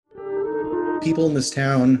People in this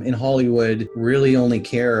town in Hollywood really only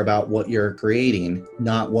care about what you're creating,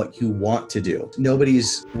 not what you want to do.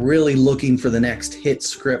 Nobody's really looking for the next hit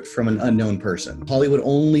script from an unknown person. Hollywood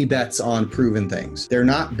only bets on proven things. They're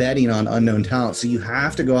not betting on unknown talent. So you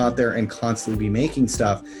have to go out there and constantly be making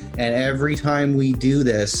stuff. And every time we do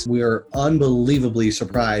this, we are unbelievably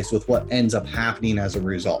surprised with what ends up happening as a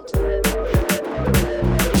result.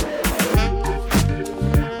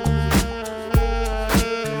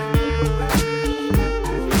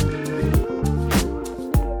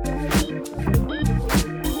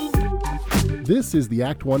 This is the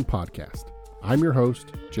Act One podcast. I'm your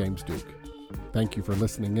host, James Duke. Thank you for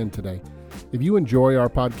listening in today. If you enjoy our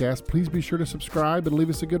podcast, please be sure to subscribe and leave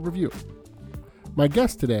us a good review. My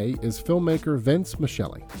guest today is filmmaker Vince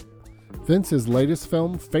Masciale. Vince's latest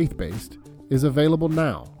film, Faith-Based, is available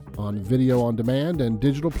now on video on demand and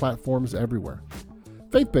digital platforms everywhere.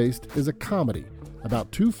 Faith-Based is a comedy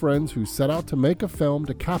about two friends who set out to make a film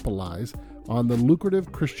to capitalize on the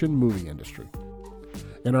lucrative Christian movie industry.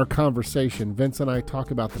 In our conversation, Vince and I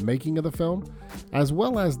talk about the making of the film, as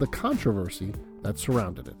well as the controversy that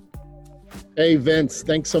surrounded it. Hey, Vince,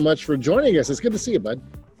 thanks so much for joining us. It's good to see you, bud.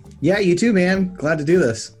 Yeah, you too, man. Glad to do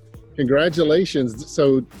this. Congratulations.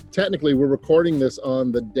 So technically, we're recording this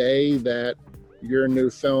on the day that your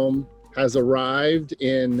new film has arrived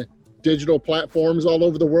in digital platforms all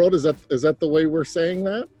over the world. Is that the way we're saying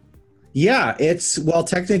that? Yeah,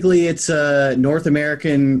 technically it's a North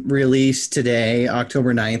American release today,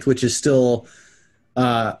 October 9th, which is still,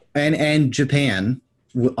 and Japan,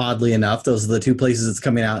 oddly enough. Those are the two places it's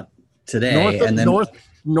coming out today.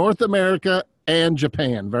 North America and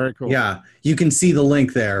Japan. Very cool. Yeah, you can see the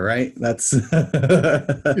link there, right? That's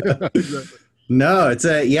Yeah, exactly. No,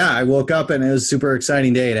 I woke up and it was a super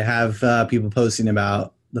exciting day to have people posting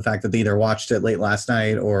about the fact that they either watched it late last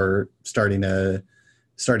night or starting to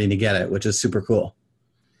get it, which is super cool.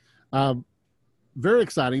 Very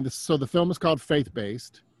exciting. So the film is called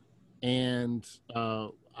Faith-Based, and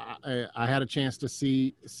I had a chance to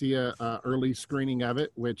see a early screening of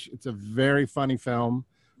it, which it's a very funny film.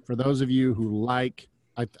 For those of you who like,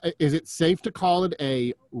 is it safe to call it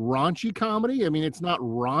a raunchy comedy? I mean, it's not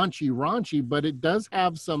raunchy, but it does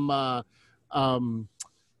have some language.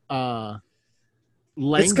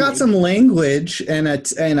 It's got some language and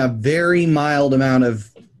a very mild amount of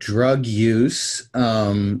drug use,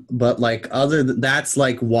 but that's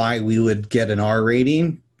like why we would get an R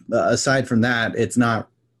rating. Aside from that, it's not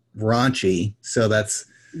raunchy. So that's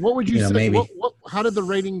what would you say? Maybe. How did the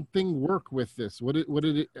rating thing work with this? What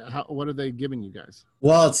are they giving you guys?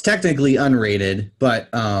 Well, it's technically unrated, but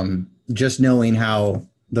just knowing how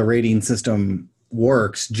the rating system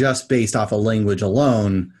works, just based off of language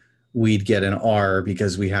alone, we'd get an R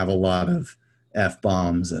because we have a lot of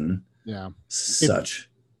F-bombs and such.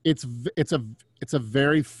 It's a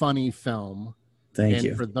very funny film. Thank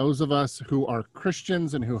you. For those of us who are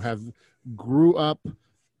Christians and who have grew up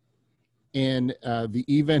in the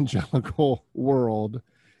evangelical world,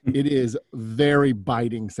 it is very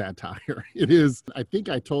biting satire. It is. I think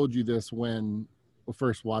I told you this when we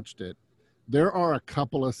first watched it. There are a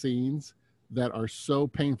couple of scenes that are so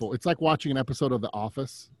painful. It's like watching an episode of The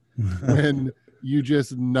Office. When you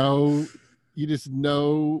just know you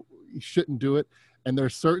shouldn't do it. And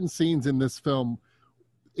there's certain scenes in this film,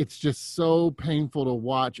 it's just so painful to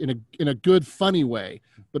watch in a good, funny way,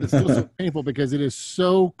 but it's still so painful because it is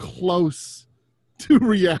so close to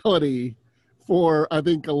reality for, I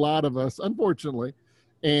think, a lot of us, unfortunately.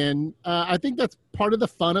 And I think that's part of the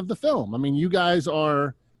fun of the film. I mean, I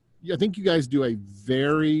think you guys do a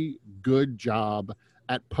very good job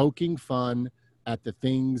at poking fun at the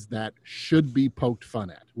things that should be poked fun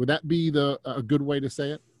at. Would that be a good way to say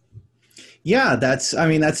it? Yeah, that's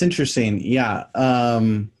interesting. Yeah.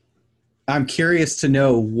 I'm curious to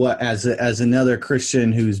know what, as another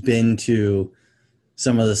Christian who's been to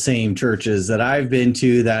some of the same churches that I've been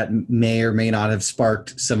to, that may or may not have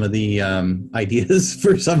sparked some of the ideas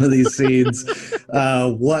for some of these scenes,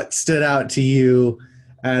 what stood out to you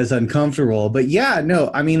as uncomfortable. But yeah, no,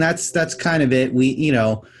 I mean, that's kind of it.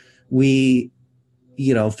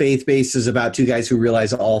 Faith-based is about two guys who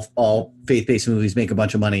realize all faith-based movies make a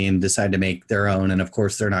bunch of money and decide to make their own. And of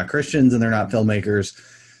course, they're not Christians and they're not filmmakers.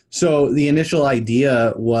 So the initial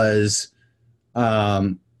idea was,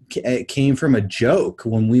 it came from a joke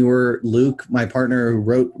when Luke, my partner who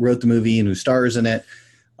wrote the movie and who stars in it.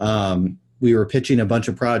 We were pitching a bunch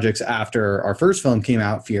of projects after our first film came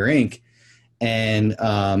out, Fear Inc. And,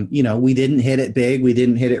 we didn't hit it big. We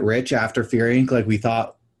didn't hit it rich after Fear Inc. like we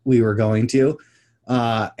thought we were going to.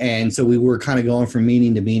 And so we were kind of going from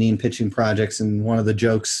meeting to meeting, pitching projects. And one of the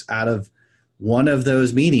jokes out of one of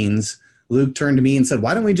those meetings Luke turned to me and said,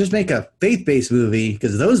 why don't we just make a faith-based movie?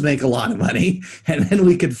 Because those make a lot of money, and then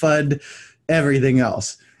we could fund everything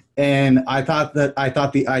else. And I thought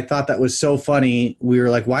that was so funny. We were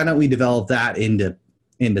like, why don't we develop that into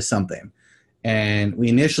something? And we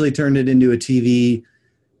initially turned it into a TV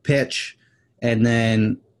pitch, and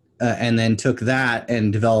then took that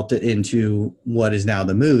and developed it into what is now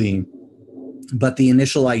the movie. But the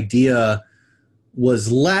initial idea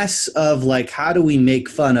was less of like, how do we make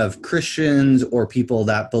fun of Christians or people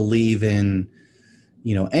that believe in,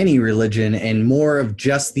 any religion, and more of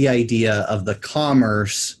just the idea of the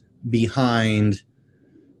commerce behind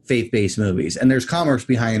faith-based movies. And there's commerce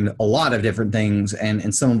behind a lot of different things,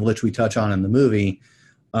 and some of which we touch on in the movie.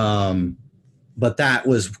 But that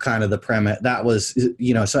was kind of the premise. That was,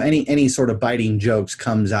 so any sort of biting jokes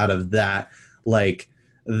comes out of that, like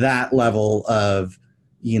that level of,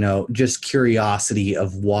 just curiosity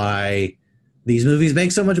of why these movies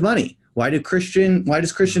make so much money. Why does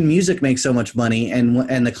Christian music make so much money?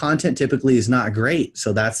 And the content typically is not great.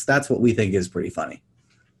 So that's what we think is pretty funny.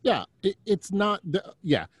 Yeah, it's not.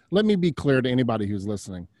 Let me be clear to anybody who's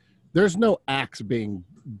listening. There's no axe being,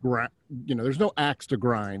 there's no axe to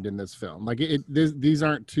grind in this film. Like these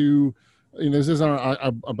aren't two. This isn't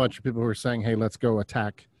a bunch of people who are saying, "Hey, let's go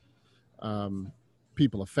attack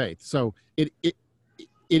people of faith." So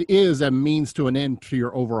it is a means to an end to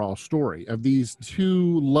your overall story of these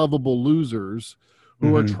two lovable losers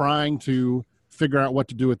who are trying to figure out what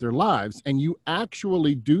to do with their lives, and you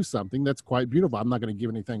actually do something that's quite beautiful. I'm not going to give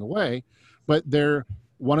anything away, but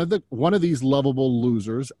one of these lovable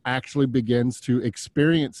losers actually begins to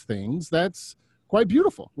experience things that's quite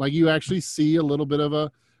beautiful. Like you actually see a little bit of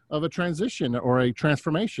a transition or a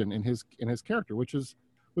transformation in his character, which is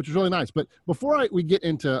really nice. But before we get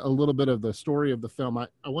into a little bit of the story of the film, I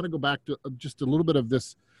want to go back to just a little bit of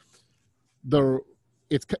this.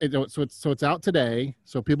 It's out today,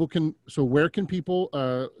 so people can. So where can people,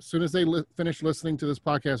 as soon as they finish listening to this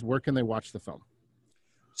podcast, where can they watch the film?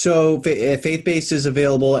 So Faith-Based is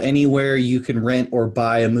available anywhere you can rent or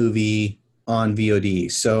buy a movie on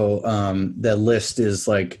VOD. So the list is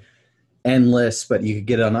like endless, but you can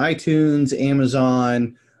get it on iTunes,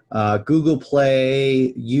 Amazon, Google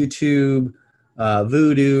Play, YouTube,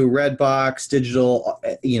 Vudu, Redbox, Digital,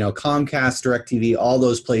 Comcast, DirecTV, all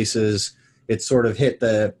those places. It's sort of hit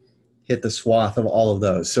the swath of all of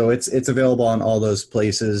those. So it's available on all those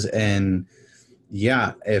places. And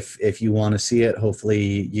yeah, if you want to see it,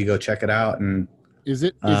 hopefully you go check it out. And is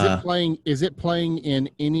it playing in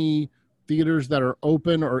any theaters that are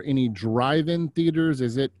open or any drive-in theaters?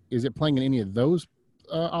 Is it playing in any of those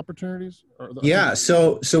opportunities? Yeah.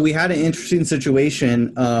 So we had an interesting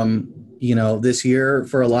situation, this year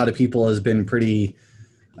for a lot of people has been pretty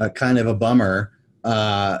kind of a bummer,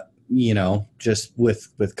 just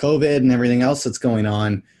with COVID and everything else that's going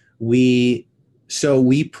on. We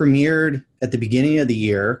premiered at the beginning of the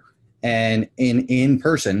year and in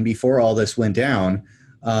person before all this went down,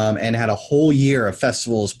 and had a whole year of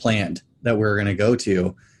festivals planned that we were going to go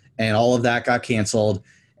to, and all of that got canceled.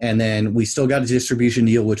 And then we still got a distribution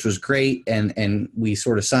deal, which was great. And we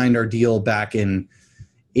sort of signed our deal back in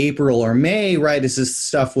April or May, right as this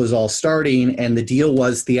stuff was all starting. And the deal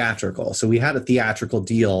was theatrical. So we had a theatrical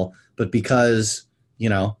deal, but because,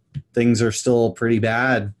 things are still pretty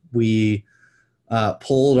bad, we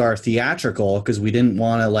pulled our theatrical because we didn't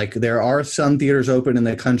want to, there are some theaters open in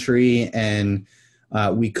the country, and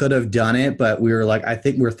we could have done it, but we were like, I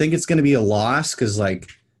think it's going to be a loss because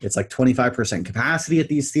it's 25% capacity at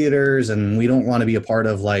these theaters, and we don't want to be a part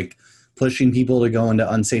of pushing people to go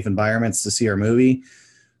into unsafe environments to see our movie.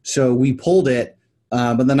 So we pulled it.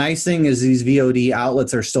 But the nice thing is these VOD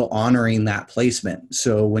outlets are still honoring that placement.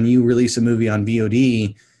 So when you release a movie on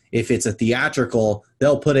VOD, if it's a theatrical,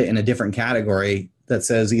 they'll put it in a different category that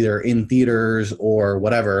says either in theaters or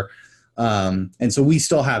whatever. And so we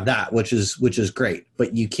still have that, which is great,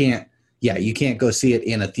 but you can't go see it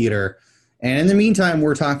in a theater. And in the meantime,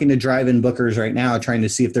 we're talking to drive-in bookers right now, trying to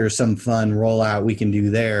see if there's some fun rollout we can do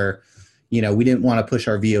there. We didn't want to push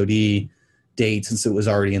our VOD date since it was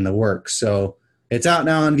already in the works. So it's out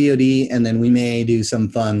now on VOD, and then we may do some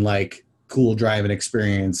fun, cool drive-in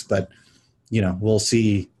experience, but, we'll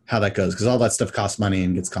see how that goes because all that stuff costs money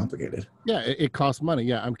and gets complicated. Yeah, it costs money.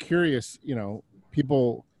 Yeah, I'm curious,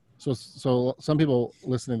 people. So some people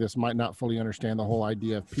listening to this might not fully understand the whole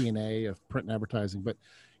idea of P&A, of print and advertising, but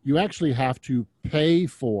you actually have to pay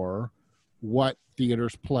for what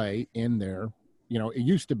theaters play in there. It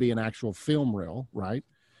used to be an actual film reel, right?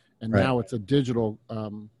 And now it's a digital,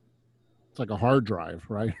 it's like a hard drive,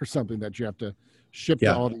 right? Or something that you have to ship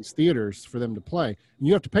to all these theaters for them to play. And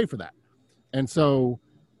you have to pay for that. And so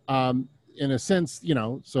in a sense, you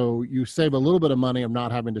know, so you save a little bit of money of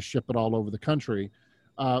not having to ship it all over the country.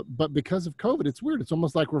 But because of COVID, it's weird. It's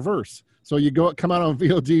almost like reverse. So you come out on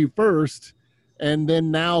VOD first, and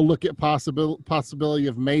then now look at possibility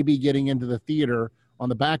of maybe getting into the theater on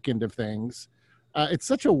the back end of things. It's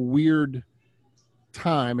such a weird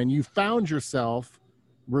time, and you found yourself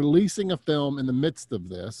releasing a film in the midst of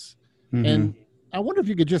this. Mm-hmm. And I wonder if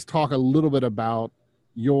you could just talk a little bit about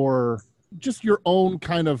your own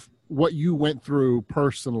kind of what you went through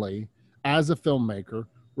personally as a filmmaker,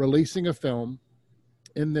 releasing a film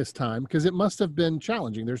in this time, because it must have been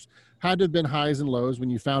challenging. There's had to have been highs and lows when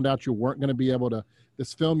you found out you weren't going to be able to,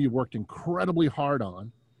 this film you worked incredibly hard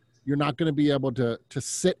on, you're not going to be able to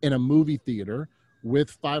sit in a movie theater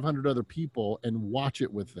with 500 other people and watch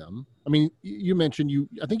it with them. I mean, you mentioned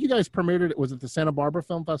I think you guys premiered it, was it the Santa Barbara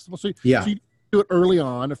Film Festival? So yeah. So you do it early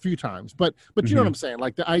on a few times, but you know what I'm saying?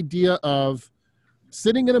 Like the idea of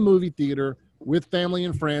sitting in a movie theater with family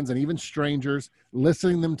and friends and even strangers,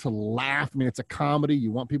 listening them to laugh. I mean, it's a comedy.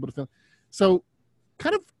 You want people to feel. So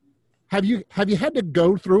kind of, have you had to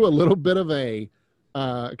go through a little bit of a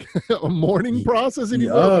mourning process?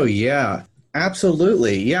 Oh yeah,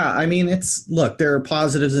 absolutely. Yeah. I mean, look, there are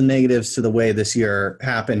positives and negatives to the way this year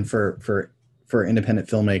happened for independent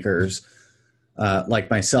filmmakers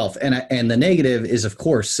like myself. And the negative is, of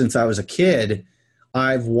course, since I was a kid,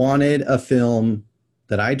 I've wanted a film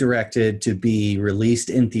that I directed to be released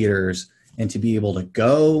in theaters and to be able to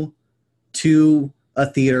go to a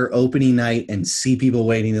theater opening night and see people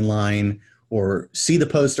waiting in line, or see the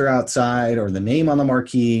poster outside or the name on the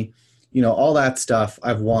marquee, you know, all that stuff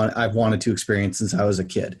I've wanted to experience since I was a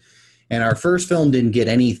kid. And our first film didn't get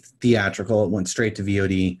any theatrical. It went straight to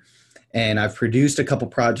VOD. And I've produced a couple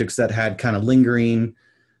projects that had kind of lingering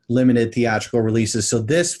limited theatrical releases. So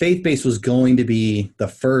this Faith Base was going to be the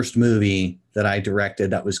first movie that I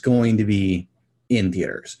directed that was going to be in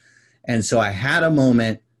theaters. And so I had a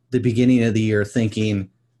moment the beginning of the year thinking,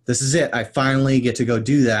 this is it. I finally get to go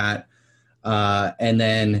do that. And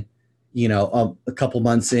then, you know, a couple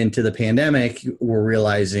months into the pandemic, we're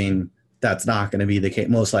realizing that's not going to be the case,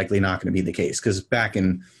 most likely not going to be the case. Because back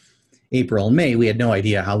in April and May, we had no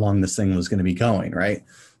idea how long this thing was going to be going, right?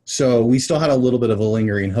 So we still had a little bit of a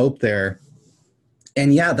lingering hope there.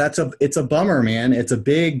 And yeah, it's a bummer, man. It's a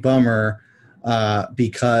big bummer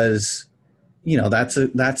because, you know, that's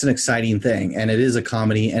an exciting thing, and it is a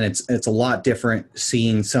comedy, and it's a lot different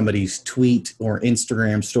seeing somebody's tweet or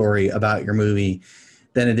Instagram story about your movie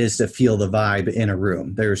than it is to feel the vibe in a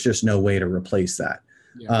room. There's just no way to replace that.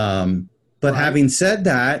 Yeah. But right. Having said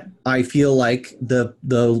that, I feel like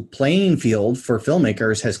the playing field for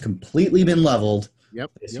filmmakers has completely been leveled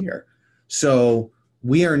this year. So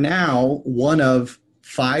we are now one of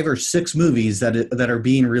 5 or 6 movies that are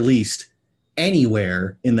being released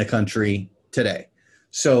anywhere in the country today.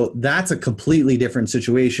 So that's a completely different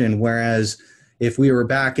situation. Whereas if we were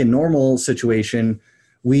back in normal situation,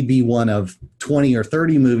 we'd be one of 20 or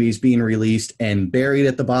 30 movies being released and buried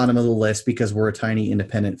at the bottom of the list because we're a tiny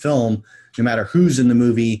independent film. No matter who's in the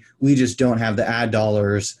movie, we just don't have the ad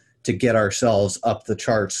dollars to get ourselves up the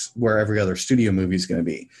charts where every other studio movie is going to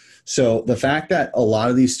be. So the fact that a lot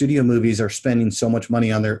of these studio movies are spending so much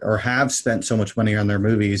money on or have spent so much money on their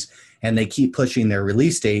movies, and they keep pushing their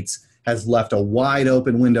release dates, has left a wide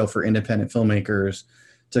open window for independent filmmakers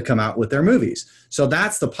to come out with their movies. So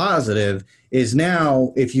that's the positive, is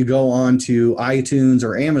now if you go on to iTunes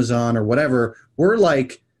or Amazon or whatever, we're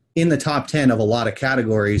like in the top 10 of a lot of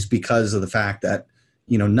categories because of the fact that,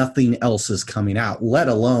 you know, nothing else is coming out, let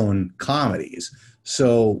alone comedies.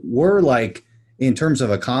 So we're like, in terms of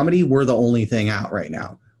a comedy, we're the only thing out right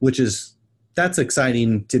now, that's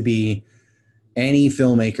exciting to be any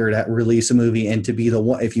filmmaker that release a movie and to be the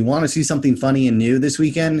one. If you want to see something funny and new this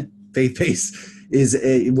weekend, Faith Base is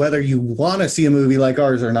whether you want to see a movie like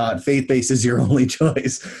ours or not, Faith Base is your only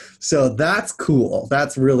choice. So that's cool.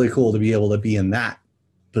 That's really cool to be able to be in that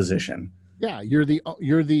position. Yeah, you're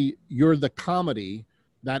the comedy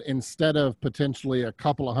that instead of potentially a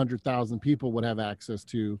couple of 100,000 people would have access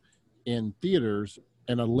to in theaters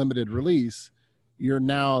and a limited release, you're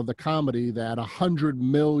now the comedy that 100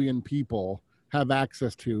 million people have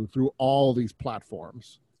access to through all these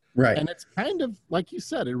platforms. Right. And it's kind of, like you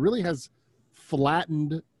said, it really has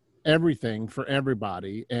flattened everything for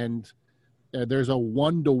everybody. And there's a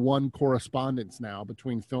one-to-one correspondence now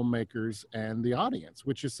between filmmakers and the audience,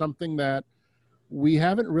 which is something that we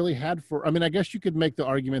haven't really had I guess you could make the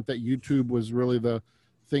argument that YouTube was really the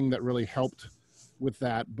thing that really helped with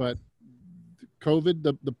that. But COVID,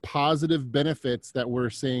 the positive benefits that we're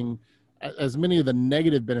seeing, as many of the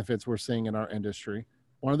negative benefits we're seeing in our industry,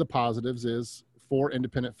 one of the positives is for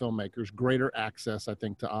independent filmmakers, greater access, I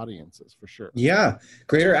think, to audiences for sure. Yeah,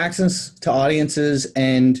 greater access to audiences.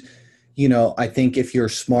 And, you know, I think if you're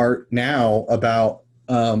smart now about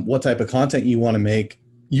what type of content you want to make,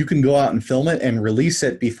 you can go out and film it and release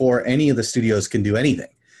it before any of the studios can do anything.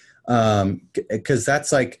 Because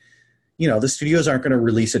that's like, you know, the studios aren't going to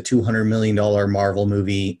release a $200 million Marvel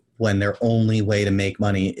movie when their only way to make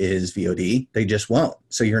money is VOD. They just won't.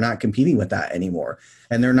 So you're not competing with that anymore.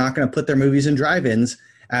 And they're not going to put their movies in drive-ins,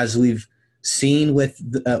 as we've seen with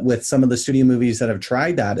some of the studio movies that have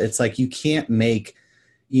tried that. It's like you can't make,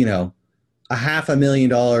 you know,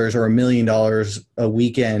 $500,000 or $1 million a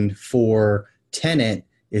weekend for Tenet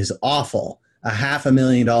is awful.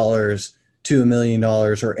 $500,000 to $1 million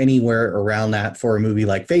or anywhere around that for a movie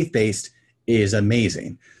like Faith-Based is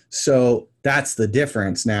amazing. So that's the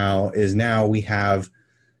difference now, is now we have,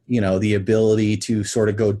 you know, the ability to sort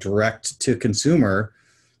of go direct to consumer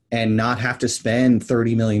and not have to spend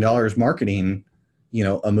 $30 million marketing, you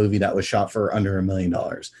know, a movie that was shot for under $1 million.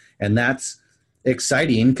 And that's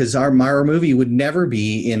exciting because our movie would never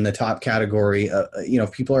be in the top category. You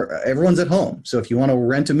know, everyone's at home. So if you want to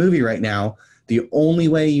rent a movie right now, the only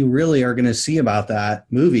way you really are going to see about that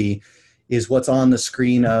movie is what's on the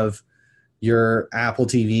screen of your Apple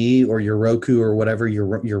TV or your Roku or whatever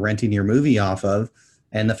you're renting your movie off of.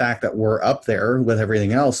 And the fact that we're up there with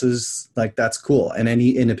everything else is like, that's cool. And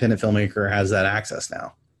any independent filmmaker has that access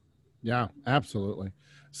now. Yeah, absolutely.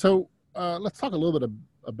 So let's talk a little bit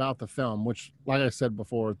about the film, which, like I said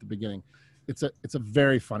before at the beginning, it's a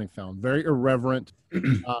very funny film, very irreverent,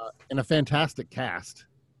 and a fantastic cast.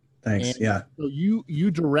 Thanks. And yeah. So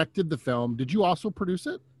you directed the film. Did you also produce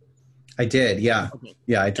it? I did. Yeah. Okay.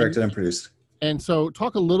 Yeah. I directed and produced. And so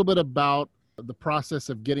talk a little bit about the process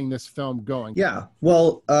of getting this film going. Yeah.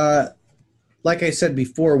 Well, like I said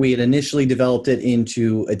before, we had initially developed it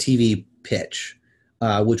into a TV pitch,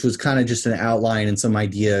 which was kind of just an outline and some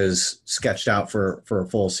ideas sketched out for a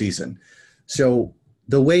full season. So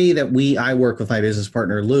the way that I work with my business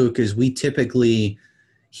partner, Luke, is typically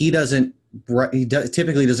doesn't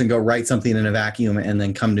go write something in a vacuum and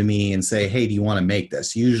then come to me and say, hey, do you want to make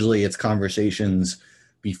this? Usually it's conversations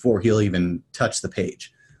before he'll even touch the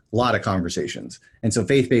page. A lot of conversations. And so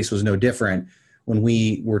Faith-Based was no different. When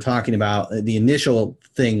we were talking about, the initial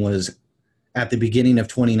thing was at the beginning of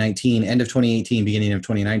 2019, end of 2018, beginning of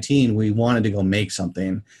 2019, we wanted to go make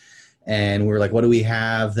something. And we were like, what do we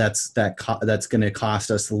have that's going to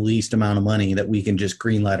cost us the least amount of money that we can just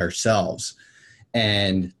greenlight ourselves?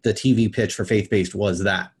 And the TV pitch for Faith-Based was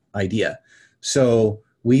that idea. So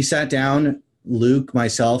we sat down, Luke,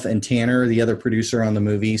 myself, and Tanner, the other producer on the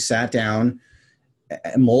movie, sat down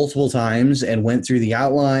multiple times and went through the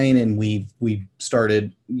outline, and we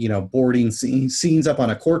started, you know, boarding scenes up on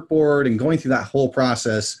a cork board and going through that whole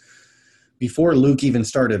process. Before Luke even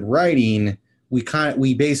started writing,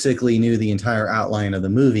 we basically knew the entire outline of the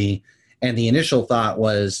movie, and the initial thought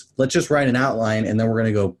was, let's just write an outline and then we're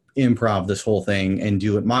going to go improv this whole thing and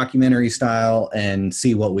do it mockumentary style and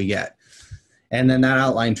see what we get. And then that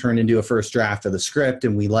outline turned into a first draft of the script,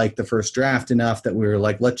 and we liked the first draft enough that we were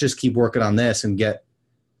like, let's just keep working on this and get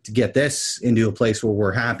this into a place where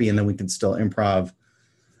we're happy, and then we can still improv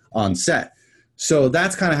on set. So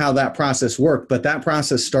that's kind of how that process worked. But that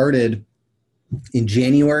process started in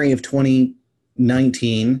January of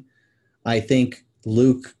 2019. I think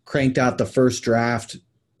Luke cranked out the first draft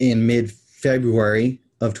in mid-February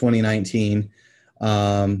of 2019.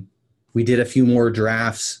 We did a few more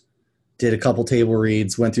drafts, did a couple table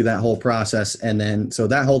reads, went through that whole process. And then, so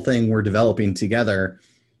that whole thing we're developing together.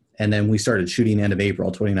 And then we started shooting end of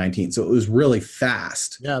April 2019. So it was really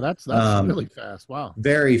fast. Yeah, that's really fast. Wow.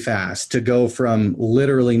 Very fast to go from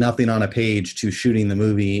literally nothing on a page to shooting the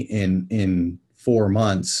movie in 4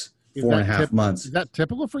 months, 4.5 months. Is that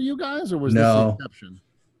typical for you guys, or was this the exception?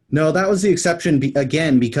 No, that was the exception,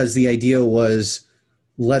 again, because the idea was,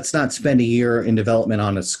 let's not spend a year in development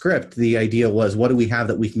on a script. The idea was, what do we have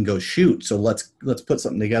that we can go shoot? So let's put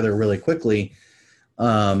something together really quickly.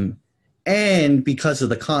 And because of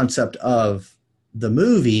the concept of the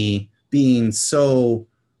movie being so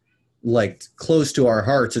like close to our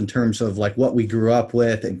hearts in terms of like what we grew up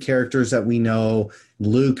with and characters that we know,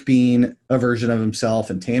 Luke being a version of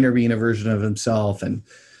himself and Tanner being a version of himself, and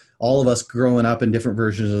all of us growing up in different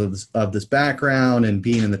versions of this background and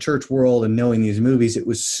being in the church world and knowing these movies,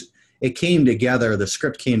 it came together. The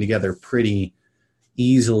script came together pretty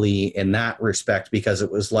easily in that respect, because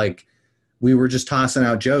it was like, we were just tossing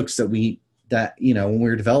out jokes that you know, when we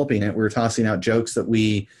were developing it, we were tossing out jokes that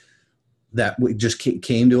we just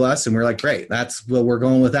came to us, and we're like, great, we're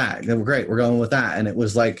going with that. Great, we're going with that. And it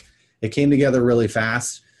was like, it came together really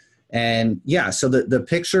fast. And yeah, so the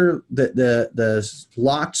picture, the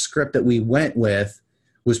locked script that we went with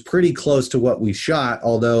was pretty close to what we shot,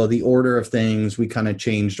 although the order of things we kind of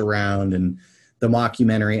changed around, and the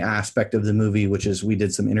mockumentary aspect of the movie, which is we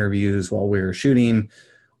did some interviews while we were shooting,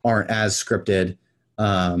 aren't as scripted.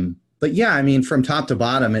 But yeah, I mean, from top to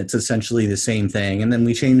bottom, it's essentially the same thing. And then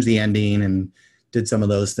we changed the ending and did some of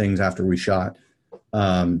those things after we shot,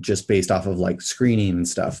 just based off of like screening and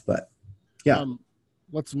stuff. But yeah.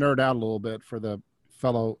 Let's nerd out a little bit for the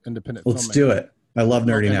fellow independent Let's do it. I love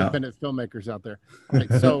nerding out. Independent filmmakers out there. All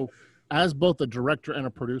right, so as both a director and a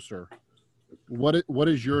producer, what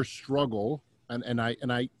is your struggle? And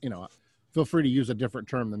I feel free to use a different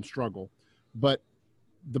term than struggle, but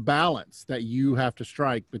the balance that you have to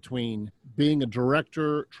strike between being a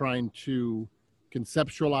director, trying to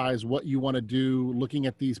conceptualize what you want to do, looking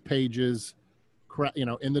at these pages,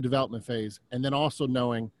 in the development phase, and then also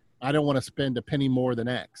knowing I don't want to spend a penny more than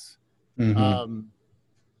X. Mm-hmm.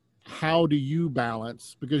 How do you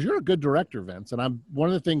balance? Because you're a good director, Vince, and one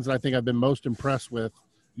of the things that I think I've been most impressed with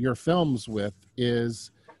your films with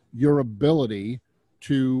is your ability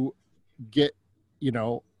to get,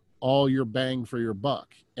 all your bang for your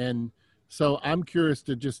buck. And so I'm curious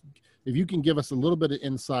to just, if you can give us a little bit of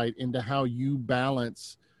insight into how you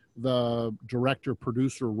balance the director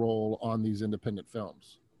producer role on these independent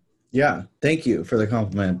films. Yeah. Thank you for the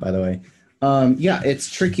compliment, by the way. Yeah,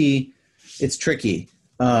 it's tricky. It's tricky.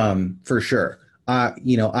 For sure.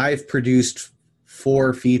 I've produced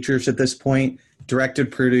 4 features at this point,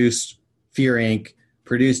 directed, produced Fear Inc.,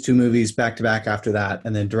 produced 2 movies back to back after that,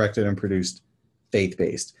 and then directed and produced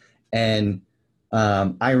Faith-Based. And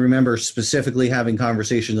I remember specifically having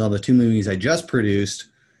conversations on the 2 movies I just produced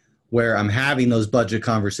where I'm having those budget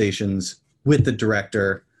conversations with the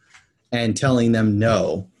director and telling them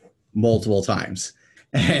no multiple times.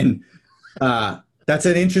 And that's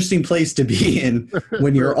an interesting place to be in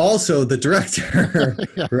when you're also the director,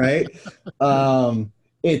 right?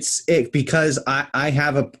 Because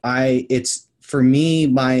it's for me,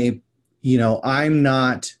 I'm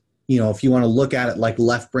not, if you want to look at it like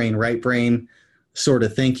left brain, right brain sort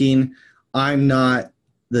of thinking, I'm not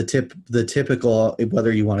the typical,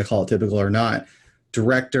 whether you want to call it typical or not,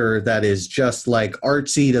 director that is just like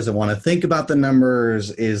artsy, doesn't want to think about the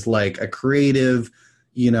numbers, is like a creative,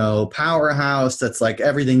 powerhouse that's like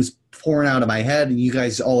everything's pouring out of my head and you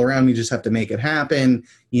guys all around me just have to make it happen,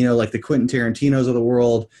 like the Quentin Tarantinos of the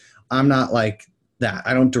world. I'm not like that.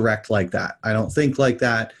 I don't direct like that. I don't think like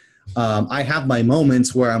that. I have my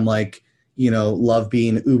moments where I'm like, love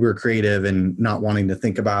being uber creative and not wanting to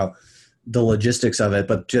think about the logistics of it.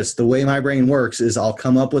 But just the way my brain works is I'll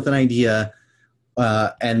come up with an idea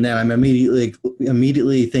and then I'm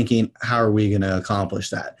immediately thinking, how are we going to accomplish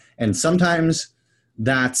that? And sometimes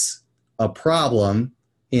that's a problem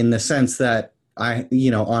in the sense that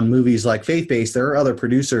on movies like Faith-Based, there are other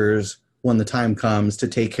producers when the time comes to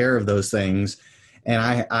take care of those things.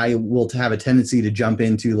 And I will have a tendency to jump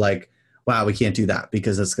into like, wow, we can't do that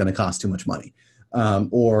because it's going to cost too much money.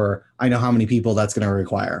 Or I know how many people that's going to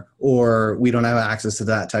require, or we don't have access to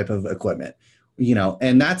that type of equipment,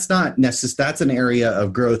 and that's not necessary. That's an area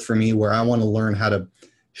of growth for me where I want to learn how to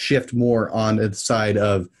shift more on the side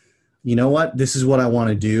of, this is what I want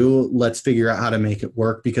to do. Let's figure out how to make it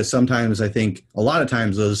work. Because sometimes I think a lot of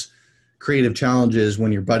times those creative challenges,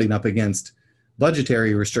 when you're butting up against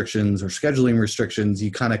budgetary restrictions or scheduling restrictions, you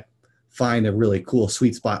kind of find a really cool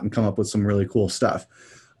sweet spot and come up with some really cool stuff.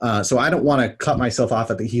 So I don't want to cut myself off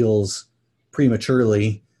at the heels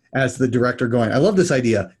prematurely as the director going, I love this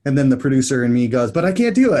idea. And then the producer and me goes, but I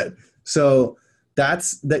can't do it. So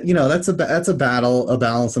that's a battle, a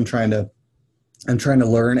balance I'm trying to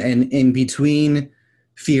learn. And in between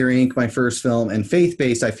Fear Inc., my first film, and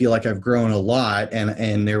Faith-Based, I feel like I've grown a lot.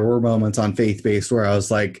 And there were moments on Faith-Based where I was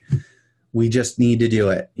like, we just need to do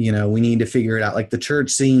it. We need to figure it out. Like the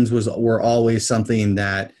church scenes were always something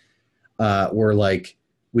that were like,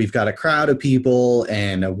 we've got a crowd of people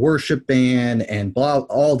and a worship band and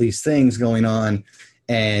all these things going on.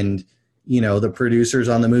 And, the producers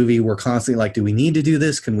on the movie were constantly like, do we need to do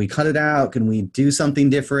this? Can we cut it out? Can we do something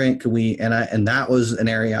different? Can we? And that was an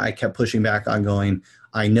area I kept pushing back on going,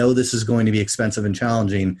 I know this is going to be expensive and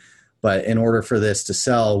challenging, but in order for this to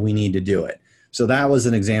sell, we need to do it. So that was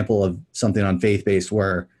an example of something on Faith-Based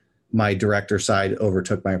where my director side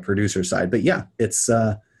overtook my producer side. But yeah, it's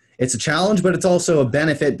a challenge, but it's also a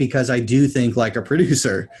benefit because I do think like a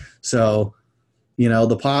producer. So,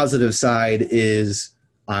 the positive side is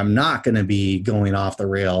I'm not going to be going off the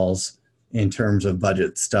rails in terms of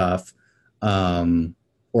budget stuff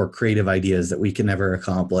or creative ideas that we can never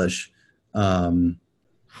accomplish.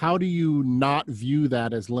 how do you not view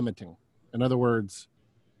that as limiting? In other words,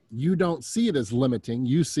 you don't see it as limiting.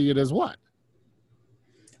 You see it as what?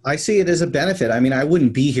 I see it as a benefit. I mean, I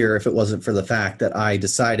wouldn't be here if it wasn't for the fact that I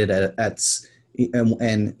decided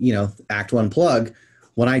and you know, Act One plug.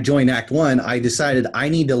 When I joined Act One, I decided I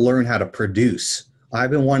need to learn how to produce.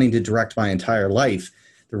 I've been wanting to direct my entire life.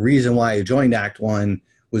 The reason why I joined Act One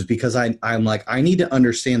was because I'm like, I need to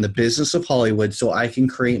understand the business of Hollywood so I can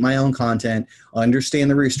create my own content, understand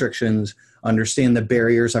the restrictions, understand the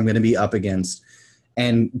barriers I'm going to be up against,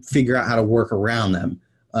 and figure out how to work around them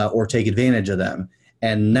or take advantage of them.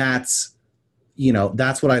 And that's, you know,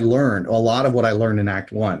 that's what I learned. A lot of what I learned in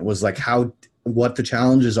Act One was like what the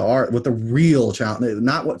challenges are, what the real challenge,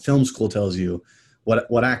 not what film school tells you.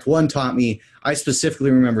 What Act One taught me, I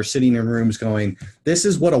specifically remember sitting in rooms going, this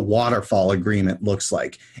is what a waterfall agreement looks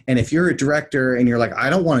like. And if you're a director and you're like,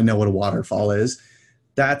 I don't want to know what a waterfall is,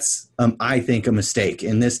 that's, I think, a mistake.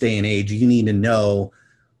 In this day and age, you need to know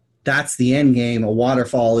that's the end game. A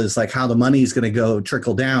waterfall is like how the money is going to go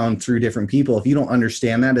trickle down through different people. If you don't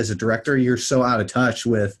understand that as a director, you're so out of touch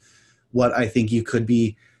with what I think you could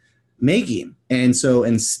be making. And so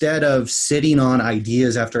instead of sitting on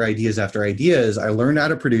ideas after ideas after ideas, I learned how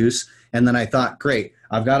to produce. And then I thought, great,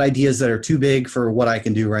 I've got ideas that are too big for what I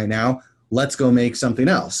can do right now. Let's go make something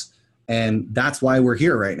else. And that's why we're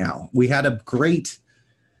here right now. We have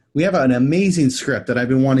an amazing script that I've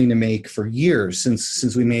been wanting to make for years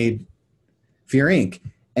since we made Fear Inc.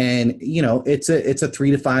 And, you know, it's a $3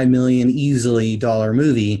 to $5 million easily dollar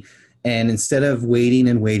movie. And instead of waiting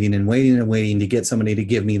to get somebody to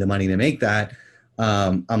give me the money to make that,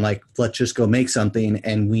 I'm like, let's just go make something.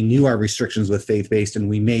 And we knew our restrictions with faith-based, and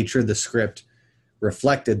we made sure the script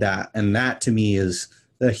reflected that. And that to me is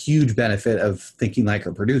the huge benefit of thinking like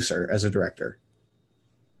a producer as a director.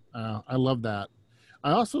 I love that.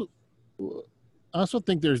 I also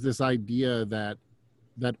think there's this idea that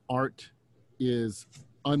art is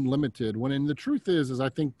unlimited, when in the truth is I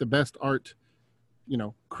think the best art, you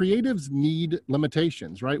know, creatives need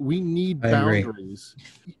limitations, right? We need boundaries.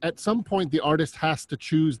 At some point, the artist has to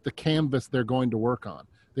choose the canvas they're going to work on.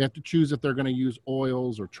 They have to choose if they're going to use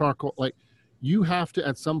oils or charcoal. Like, you have to,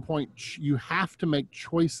 at some point, you have to make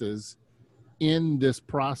choices in this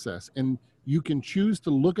process. And you can choose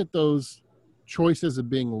to look at those choices as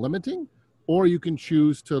being limiting, or you can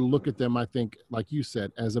choose to look at them, I think, like you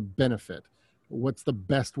said, as a benefit. What's the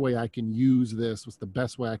best way I can use this? What's the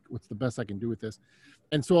best I can do with this?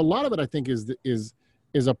 And so a lot of it, I think, is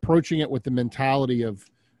approaching it with the mentality of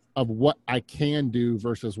what I can do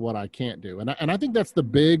versus what I can't do. And I think that's the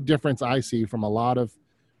big difference I see from a lot of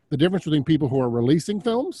the difference between people who are releasing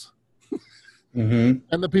films and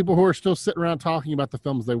the people who are still sitting around talking about the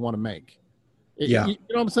films they want to make. Yeah. You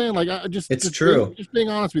know what I'm saying? Like, it's true. Just being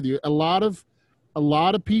honest with you, a lot of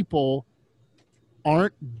people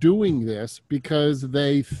aren't doing this because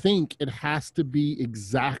they think it has to be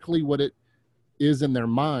exactly what it is in their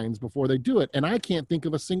minds before they do it. And I can't think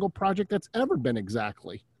of a single project that's ever been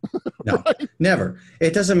exactly. No, right? Never.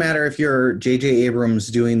 It doesn't matter if you're J.J. Abrams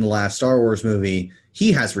doing the last Star Wars movie.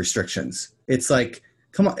 He has restrictions. It's like,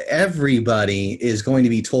 come on, everybody is going to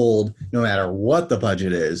be told, no matter what the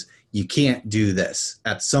budget is, you can't do this.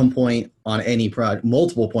 At some point on any project,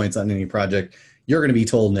 multiple points on any project, you're going to be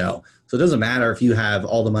told no. So it doesn't matter if you have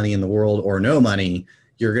all the money in the world or no money,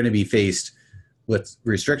 you're going to be faced with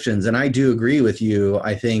restrictions. And I do agree with you.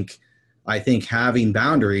 I think having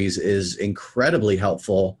boundaries is incredibly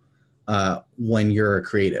helpful when you're a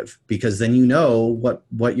creative, because then you know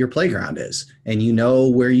what your playground is, and you know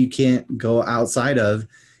where you can't go outside of,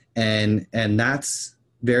 and that's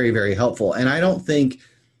very, very helpful. And I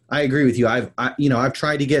agree with you. I've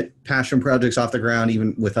tried to get passion projects off the ground,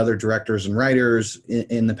 even with other directors and writers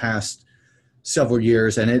in the past several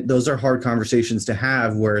years. And those are hard conversations to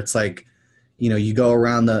have, where it's like, you know, you go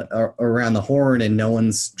around the horn and no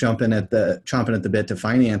one's chomping at the bit to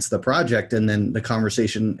finance the project. And then the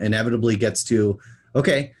conversation inevitably gets to,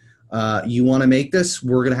 okay, you want to make this,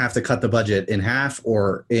 we're going to have to cut the budget in half,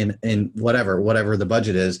 or in whatever the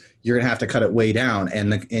budget is, you're going to have to cut it way down.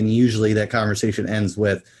 And usually that conversation ends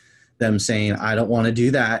with them saying, I don't want to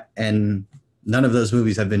do that. And none of those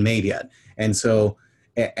movies have been made yet. And so,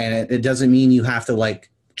 and it doesn't mean you have to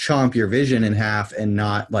like chomp your vision in half and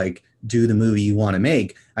not like do the movie you want to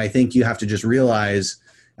make. I think you have to just realize,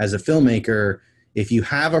 as a filmmaker, if you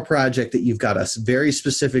have a project that you've got a very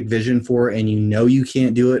specific vision for, and you know you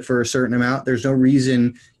can't do it for a certain amount, there's no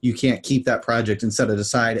reason you can't keep that project and set it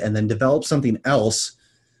aside, and then develop something else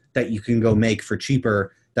that you can go make for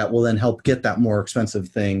cheaper that will then help get that more expensive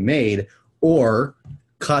thing made. Or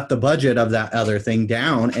cut the budget of that other thing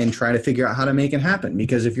down and try to figure out how to make it happen.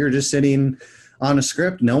 Because if you're just sitting on a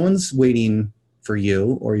script, no one's waiting for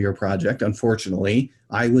you or your project. Unfortunately,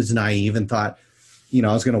 I was naive and thought,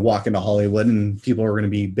 I was going to walk into Hollywood and people were going to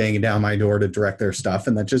be banging down my door to direct their stuff.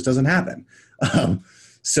 And that just doesn't happen.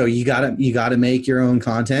 So you gotta make your own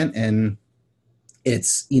content, and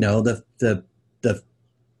it's, the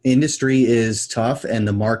industry is tough and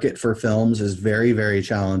the market for films is very, very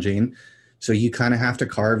challenging. So you kind of have to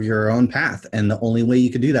carve your own path. And the only way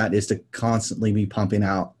you can do that is to constantly be pumping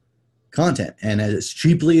out content, and as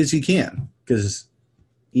cheaply as you can, because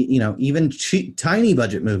even tiny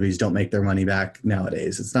budget movies don't make their money back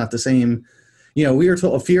nowadays. It's not the same. We were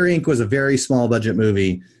told Fear Inc. was a very small budget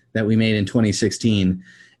movie that we made in 2016,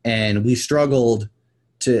 and we struggled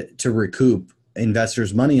to recoup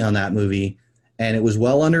investors' money on that movie, and it was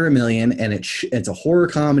well under $1 million, and it's a horror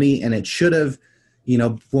comedy, and it should have,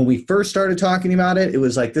 when we first started talking about it, it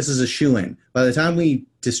was like, this is a shoo-in. By the time we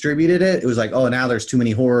distributed it, it was like, oh, now there's too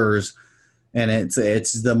many horrors, and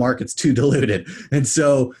it's the market's too diluted. And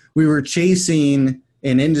so we were chasing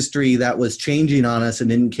an industry that was changing on us and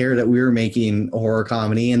didn't care that we were making a horror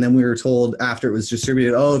comedy. And then we were told after it was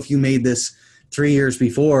distributed, oh, if you made this 3 years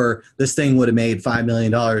before, this thing would have made $5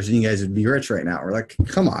 million and you guys would be rich right now. We're like,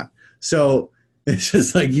 come on. So it's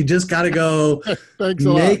just like, you just got to go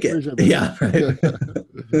make it. Yeah. Right.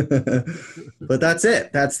 But that's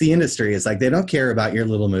it. That's the industry. It's like, they don't care about your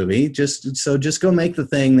little movie. Just go make the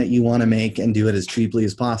thing that you want to make and do it as cheaply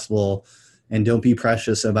as possible. And don't be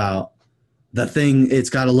precious about the thing. It's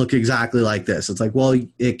got to look exactly like this. It's like, well,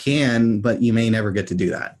 it can, but you may never get to do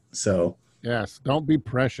that. So yes, don't be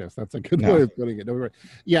precious. That's a good way of putting it.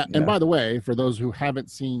 Yeah, and by the way, for those who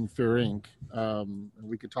haven't seen Fear Inc.,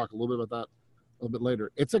 we could talk a little bit about that a little bit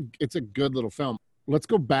later. It's a good little film. Let's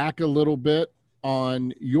go back a little bit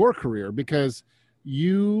on your career, because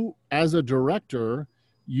you, as a director,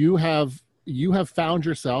 you have found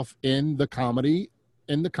yourself in the comedy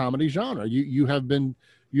genre. You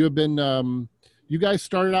guys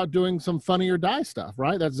started out doing some Funny or Die stuff,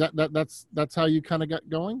 right? That's how you kind of got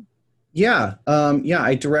going. Yeah.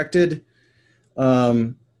 I directed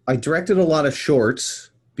a lot of shorts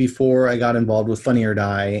before I got involved with Funny or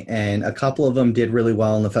Die, and a couple of them did really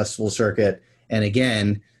well in the festival circuit. And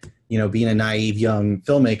again, being a naive young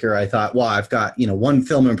filmmaker, I thought, well, I've got, one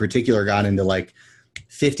film in particular got into like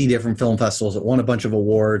 50 different film festivals. It won a bunch of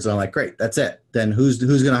awards. I'm like, great, that's it. Then who's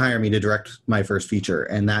going to hire me to direct my first feature?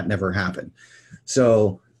 And that never happened.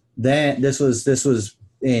 So then this was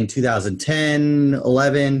in 2010,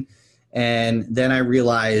 11. And then I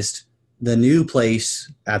realized the new place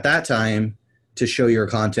at that time to show your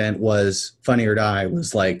content was Funny or Die.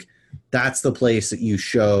 Was like, that's the place that you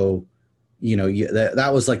show, that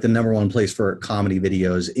was like the number one place for comedy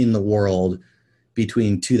videos in the world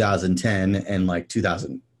between 2010 and like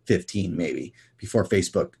 2015, maybe, before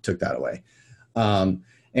Facebook took that away.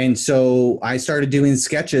 And so I started doing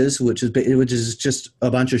sketches, which is just a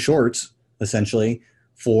bunch of shorts, essentially,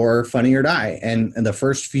 for Funny or Die. And the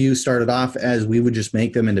first few started off as we would just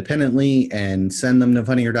make them independently and send them to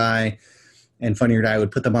Funny or Die. And Funny or Die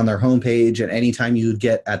would put them on their homepage. And anytime you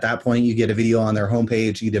get a video on their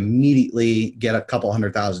homepage, you'd immediately get a couple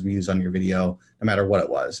 100,000 views on your video, no matter what it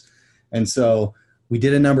was. And so we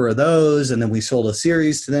did a number of those, and then we sold a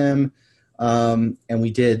series to them. And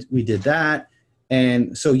we did that.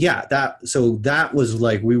 And so, that was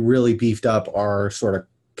like, we really beefed up our sort of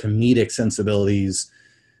comedic sensibilities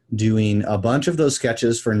doing a bunch of those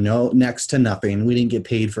sketches for next to nothing. We didn't get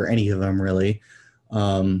paid for any of them, really.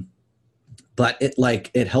 But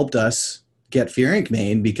it helped us get Fear Inc.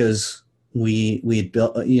 made, because we had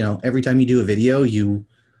built, every time you do a video, you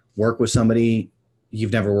work with somebody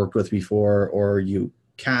you've never worked with before, or you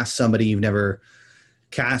cast somebody you've never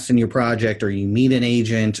cast in your project, or you meet an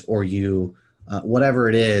agent, or you, whatever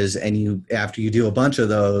it is. And after you do a bunch of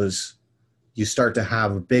those, you start to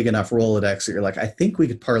have a big enough Rolodex that you're like, I think we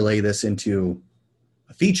could parlay this into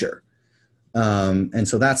a feature. And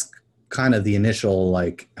so that's kind of the initial,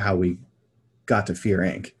 like, how we got to Fear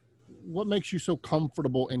Inc. What makes you so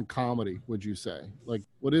comfortable in comedy, would you say? Like,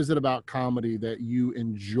 what is it about comedy that you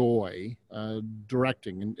enjoy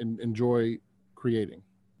directing and enjoy creating?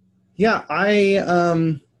 Yeah,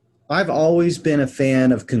 I've always been a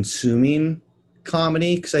fan of consuming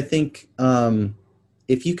comedy, because I think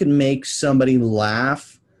if you can make somebody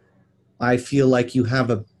laugh, I feel like you have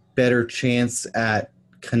a better chance at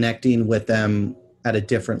connecting with them at a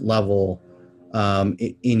different level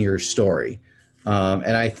in your story.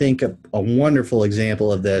 And I think a wonderful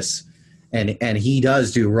example of this, and he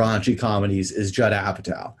does do raunchy comedies, is Judd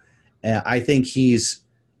Apatow. I think he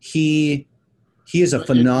he is a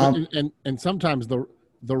phenomenal. And sometimes the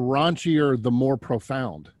raunchier, the more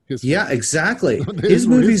profound his Yeah, films. exactly. His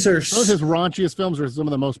movies are some of his raunchiest films are some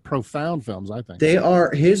of the most profound films, I think.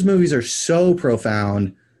 his movies are so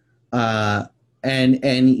profound. Uh,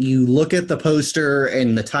 and you look at the poster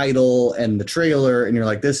and the title and the trailer, and you're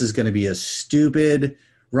like, this is going to be a stupid,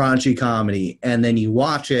 raunchy comedy. And then you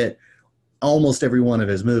watch it. Almost every one of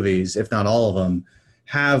his movies, if not all of them,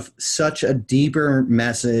 have such a deeper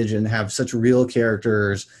message and have such real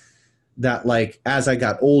characters that, like, as I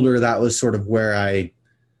got older, that was sort of where I,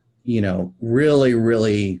 really,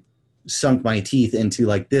 really sunk my teeth into,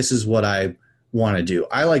 like, this is what I want to do.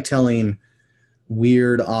 I like telling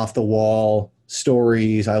weird, off the wall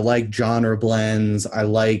stories. I like genre blends. I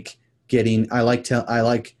like telling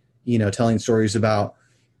stories about,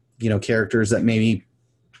 characters that maybe,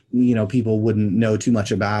 people wouldn't know too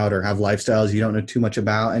much about, or have lifestyles you don't know too much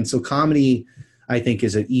about. And so comedy, I think,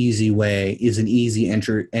 is an easy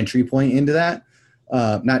entry point into that.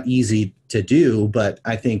 Not easy to do, but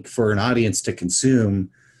I think for an audience to consume,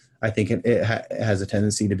 I think it has a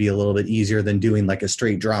tendency to be a little bit easier than doing like a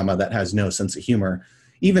straight drama that has no sense of humor.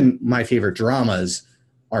 Even my favorite dramas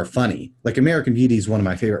are funny. Like American Beauty is one of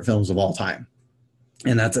my favorite films of all time.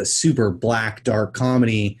 And that's a super black, dark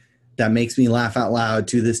comedy that makes me laugh out loud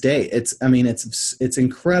to this day. It's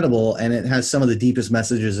incredible. And it has some of the deepest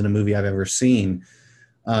messages in a movie I've ever seen.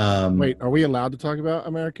 Wait, are we allowed to talk about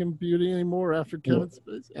American Beauty anymore after Kevin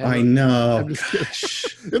Spacey? I know. I'm just kidding.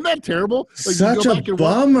 Isn't that terrible? Like, such a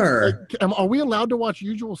bummer. Are we allowed to watch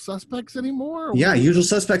Usual Suspects anymore? Yeah, Usual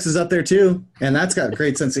Suspects is up there too. And that's got a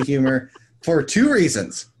great sense of humor for two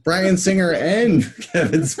reasons. Bryan Singer and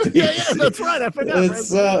Kevin Spacey. Yeah, that's right. I forgot.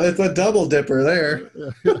 It's a double dipper there.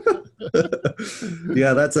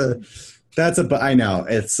 Yeah, I know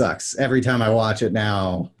it sucks every time I watch it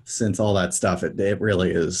now, since all that stuff. It really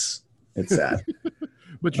is. It's sad.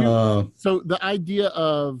 But so the idea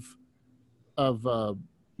of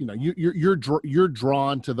you're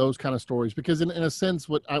drawn to those kind of stories because in a sense,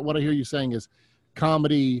 what I hear you saying is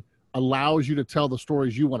comedy allows you to tell the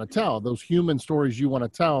stories you want to tell, those human stories you want to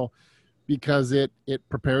tell, because it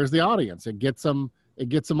prepares the audience. It gets them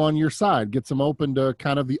on your side, gets them open to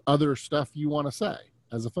kind of the other stuff you want to say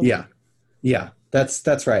as a filmmaker. Yeah,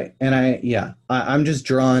 that's right. And I'm just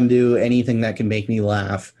drawn to anything that can make me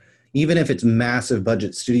laugh, even if it's massive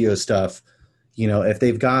budget studio stuff. If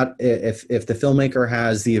the filmmaker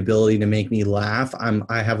has the ability to make me laugh,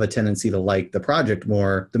 I have a tendency to like the project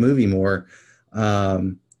more, the movie more.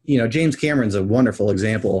 James Cameron's a wonderful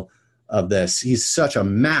example of this. He's such a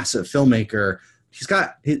massive filmmaker.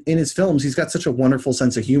 In his films, he's got such a wonderful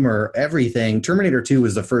sense of humor. Everything. Terminator 2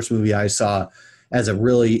 was the first movie I saw as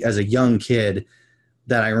a young kid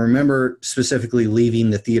that I remember specifically leaving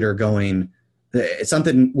the theater going,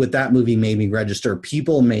 something with that movie made me register.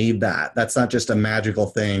 People made that. That's not just a magical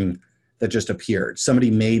thing that just appeared.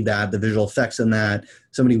 Somebody made that, the visual effects in that,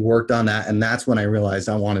 somebody worked on that. And that's when I realized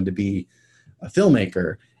I wanted to be a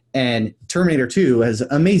filmmaker. And Terminator 2 has an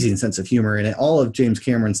amazing sense of humor in it. All of James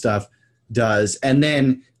Cameron stuff does. And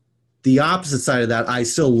then the opposite side of that, I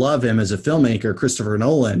still love him as a filmmaker. Christopher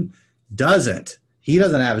Nolan doesn't. He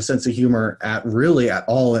doesn't have a sense of humor at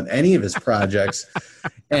all in any of his projects.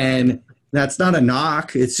 And that's not a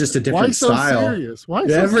knock. It's just a different style. Serious? Why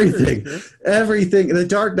everything, so serious? Everything. The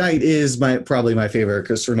Dark Knight is probably my favorite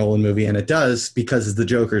Christopher Nolan movie, and it does, because the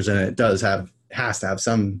Joker's in it, has to have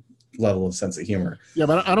some level of sense of humor. Yeah,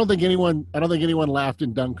 but I don't think anyone laughed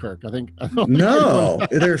in Dunkirk.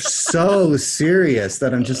 They're so serious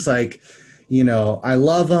that I'm just like, I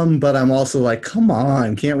love them, but I'm also like, come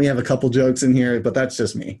on, can't we have a couple jokes in here? But that's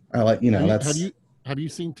just me. I like, that's. Have you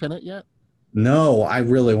seen Tenet yet? No, I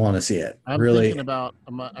really want to see it. I'm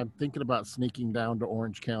thinking about sneaking down to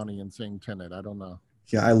Orange County and seeing Tenet. I don't know.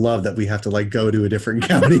 Yeah, I love that we have to go to a different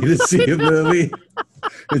county to see a movie.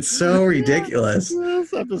 It's so ridiculous.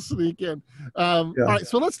 Just have to sneak in. All right,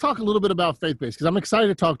 so let's talk a little bit about faith-based, because I'm excited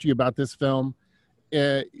to talk to you about this film.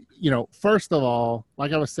 First of all,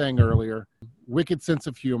 like I was saying earlier, wicked sense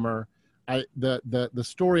of humor. The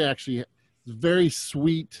story actually is very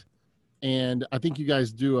sweet, and I think you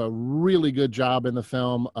guys do a really good job in the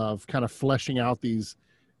film of kind of fleshing out these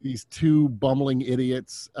two bumbling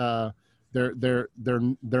idiots. They're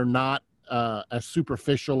not as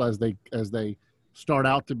superficial as they start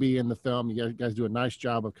out to be in the film. You guys do a nice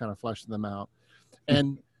job of kind of fleshing them out.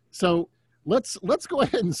 And so let's go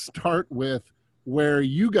ahead and start with where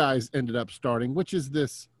you guys ended up starting, which is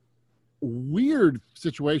this weird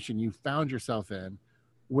situation you found yourself in,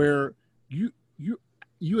 where you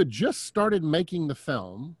had just started making the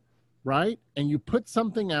film, right? And you put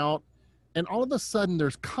something out and all of a sudden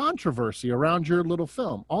there's controversy around your little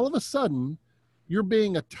film. All of a sudden you're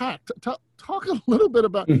being attacked. Talk a little bit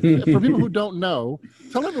about, for people who don't know,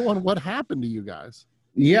 tell everyone what happened to you guys.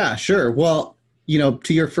 Yeah, sure. Well,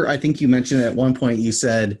 I think you mentioned at one point, you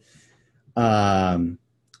said, you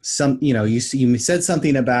said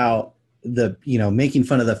something about making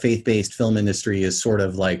fun of the faith-based film industry is sort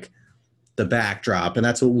of like the backdrop. And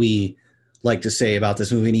that's what we like to say about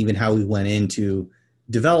this movie, and even how we went into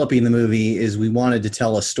developing the movie is we wanted to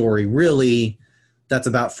tell a story really that's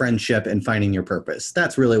about friendship and finding your purpose.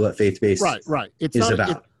 That's really what faith-based is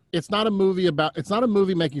about. It's not a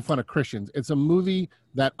movie making fun of Christians. It's a movie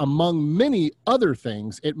that, among many other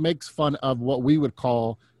things, it makes fun of what we would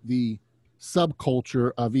call the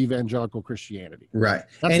subculture of evangelical Christianity. Right.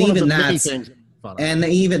 That's and one even of the many that's things.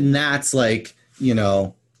 even that's like,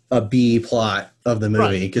 a B plot of the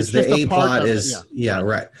movie, because the A plot is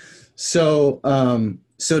right. So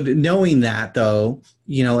knowing that, though,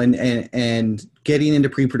 and getting into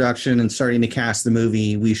pre-production and starting to cast the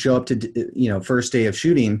movie, we show up to first day of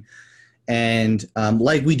shooting, and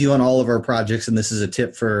like we do on all of our projects, and this is a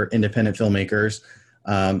tip for independent filmmakers,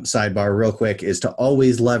 sidebar real quick, is to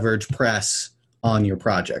always leverage press on your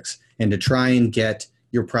projects and to try and get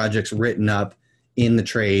your projects written up in the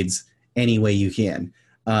trades any way you can.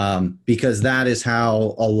 Because that is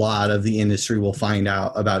how a lot of the industry will find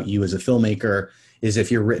out about you as a filmmaker, is if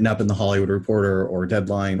you're written up in the Hollywood Reporter or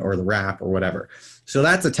Deadline or The Wrap or whatever. So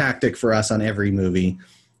that's a tactic for us on every movie.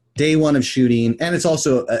 Day one of shooting, and it's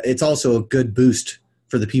also a good boost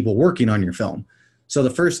for the people working on your film. So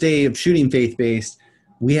the first day of shooting faith-based,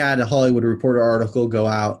 we had a Hollywood Reporter article go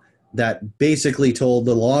out that basically told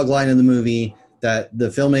the log line of the movie that the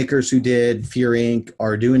filmmakers who did Fear Inc.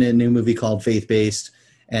 are doing a new movie called Faith-Based,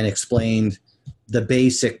 and explained the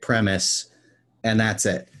basic premise, and that's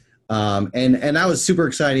it. And that was super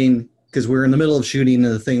exciting, because we were in the middle of shooting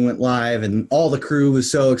and the thing went live, and all the crew was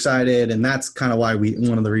so excited, and that's kind of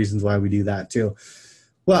one of the reasons why we do that too.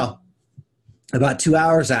 Well, about 2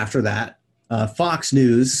 hours after that, Fox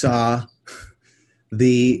News saw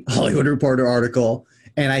the Hollywood Reporter article,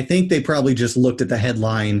 and I think they probably just looked at the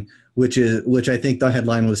headline, which I think the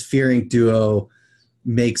headline was Fear Inc. duo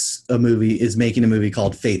is making a movie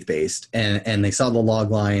called Faith-Based, and they saw the log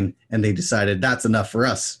line and they decided that's enough for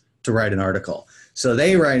us to write an article. So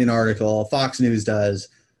they write an article, Fox News does,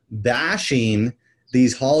 bashing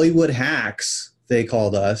these Hollywood hacks, they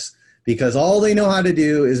called us, because all they know how to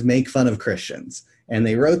do is make fun of Christians. And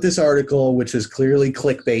they wrote this article, which is clearly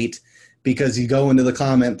clickbait, because you go into the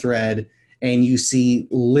comment thread and you see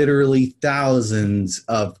literally thousands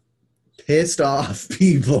of pissed off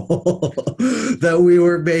people that we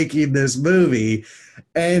were making this movie.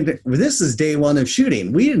 And this is day one of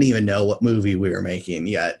shooting. We didn't even know what movie we were making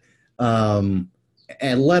yet. And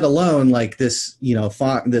let alone like this,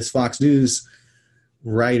 this Fox News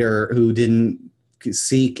writer who didn't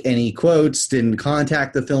seek any quotes, didn't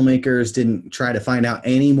contact the filmmakers, didn't try to find out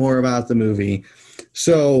any more about the movie.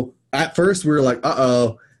 So at first we were like,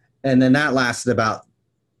 uh-oh. And then that lasted about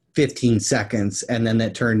 15 seconds, and then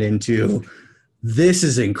it turned into, this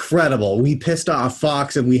is incredible. We pissed off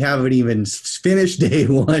Fox and we haven't even finished day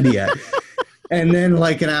one yet. And then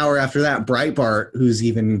like an hour after that, Breitbart, who's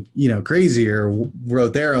even, crazier,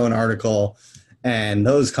 wrote their own article, and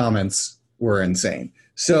those comments were insane.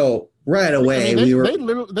 So right away, they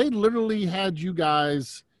literally had you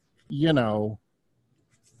guys,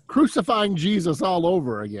 crucifying Jesus all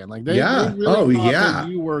over again. Like they really thought that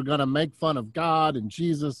you were going to make fun of God and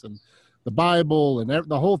Jesus and the Bible and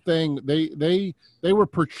the whole thing. They were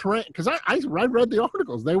portraying, because I read the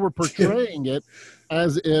articles. They were portraying it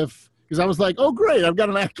as if, because I was like, oh great,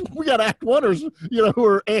 we got act oneers, who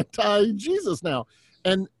are anti-Jesus now,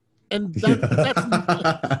 and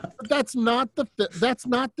that's not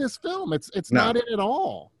this film. It's not it at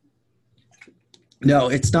all. No,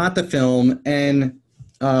 it's not the film, and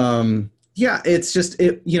it's just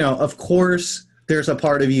of course there's a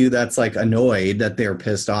part of you that's like annoyed that they're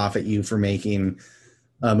pissed off at you for making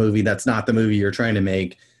a movie that's not the movie you're trying to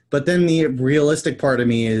make. But then the realistic part of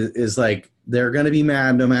me is like, they're going to be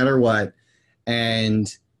mad no matter what.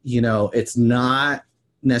 And, it's not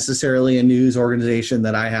necessarily a news organization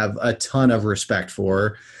that I have a ton of respect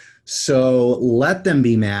for. So let them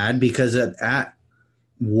be mad, because at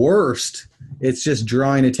worst, it's just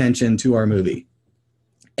drawing attention to our movie.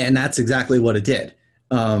 And that's exactly what it did.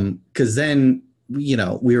 Because then,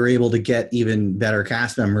 we were able to get even better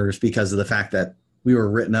cast members because of the fact that we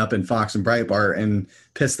were written up in Fox and Breitbart and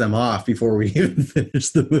pissed them off before we even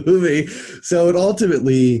finished the movie. So it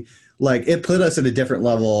ultimately, it put us at a different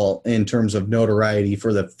level in terms of notoriety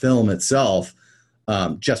for the film itself.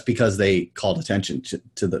 just because they called attention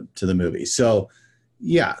to the movie. So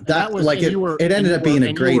yeah, that was like it ended up being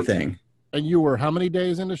a great thing. And you were how many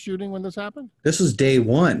days into shooting when this happened? This was day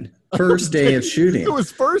one, first day of shooting. It was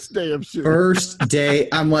first day of shooting. First day.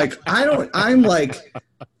 I'm like, I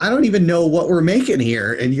don't even know what we're making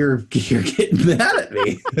here, and you're getting mad at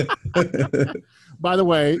me. By the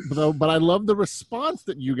way, but I love the response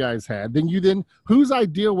that you guys had. Whose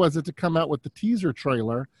idea was it to come out with the teaser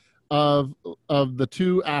trailer of the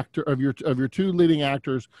your two leading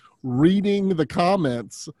actors reading the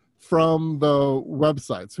comments from the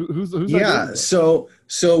websites? Who's yeah, so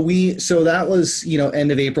that was,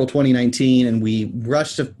 end of April 2019, and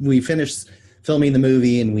we finished filming the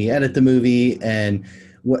movie, and we edit the movie, and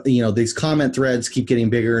these comment threads keep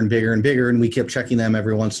getting bigger and bigger and bigger, and we kept checking them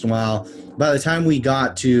every once in a while. By the time we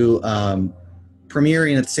got to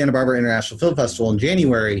premiering at the Santa Barbara International Film Festival in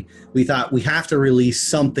January, we thought we have to release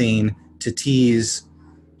something to tease,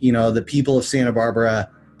 the people of Santa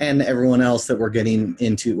Barbara and everyone else that we're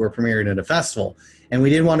premiering at a festival. And we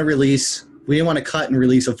didn't want to cut and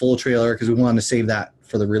release a full trailer because we wanted to save that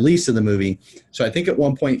for the release of the movie. So I think at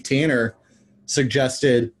one point Tanner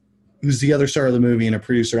suggested, who's the other star of the movie and a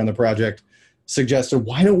producer on the project, suggested,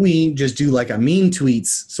 why don't we just do like a mean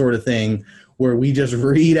tweets sort of thing where we just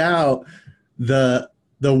read out the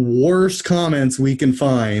worst comments we can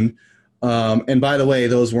find. And by the way,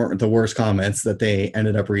 those weren't the worst comments that they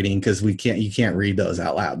ended up reading, because you can't read those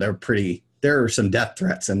out loud. There are some death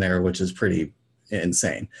threats in there, which is pretty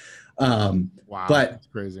insane. Wow, but that's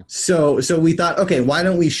crazy. So we thought, okay, why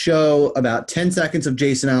don't we show about 10 seconds of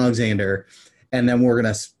Jason Alexander, and then we're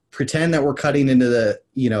going to pretend that we're cutting into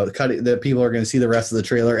that people are going to see the rest of the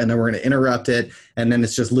trailer, and then we're going to interrupt it. And then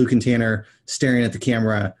it's just Luke and Tanner staring at the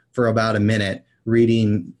camera for about a minute,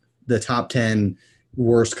 reading the top 10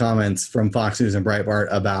 worst comments from Fox News and Breitbart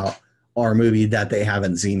about our movie that they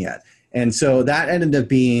haven't seen yet. And so that ended up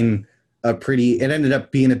being a pretty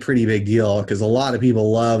big deal, because a lot of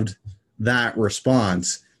people loved that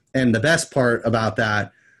response. And the best part about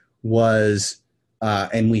that was,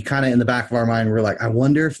 and we kind of in the back of our mind, we're like, I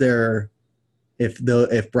wonder if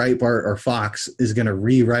Breitbart or Fox is going to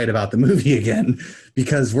rewrite about the movie again,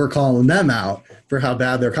 because we're calling them out for how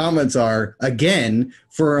bad their comments are again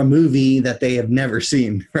for a movie that they have never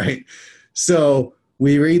seen, right? So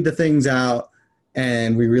we read the things out,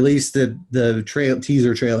 and we released the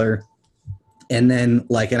teaser trailer, and then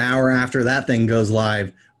like an hour after that thing goes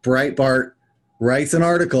live, Breitbart writes an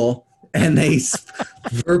article, and they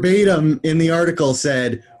verbatim in the article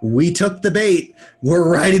said, "We took the bait.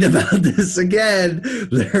 We're writing about this again.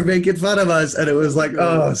 They're making fun of us." And it was like,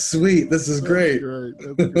 oh, sweet. This is great.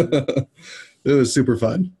 That's great. It was super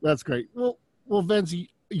fun. That's great. Well, Vince,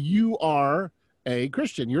 you are a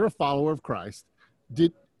Christian. You're a follower of Christ.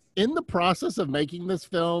 In the process of making this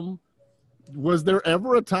film, was there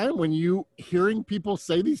ever a time when you hearing people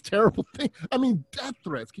say these terrible things? I mean, death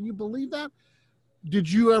threats. Can you believe that?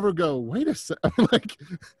 Did you ever go, wait a second, like,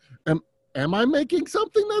 am I making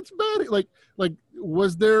something that's bad? Like,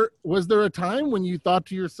 was there a time when you thought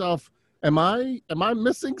to yourself, am I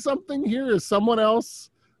missing something here? Is someone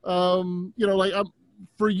else,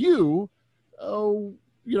 for you,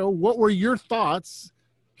 what were your thoughts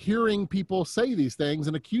hearing people say these things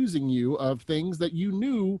and accusing you of things that you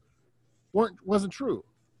knew wasn't true?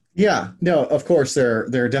 Yeah, no, of course there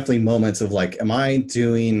are definitely moments of like, am I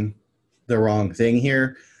doing the wrong thing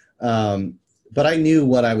here? But I knew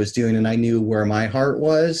what I was doing, and I knew where my heart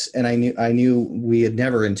was, and I knew we had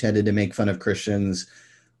never intended to make fun of Christians.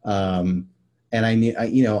 And I knew,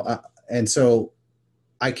 and so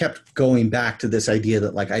I kept going back to this idea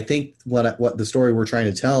that, like, I think what the story we're trying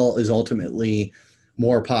to tell is ultimately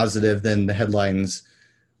more positive than the headlines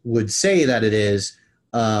would say that it is.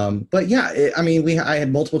 But yeah, I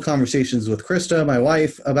had multiple conversations with Krista, my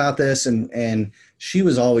wife, about this, and she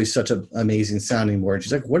was always such an amazing sounding board.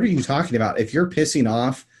 She's like, what are you talking about? If you're pissing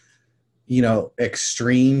off,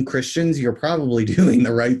 extreme Christians, you're probably doing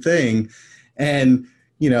the right thing. And,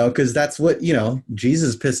 because that's what,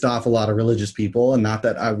 Jesus pissed off a lot of religious people, and not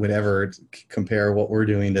that I would ever compare what we're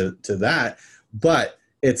doing to that, but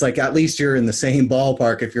it's like, at least you're in the same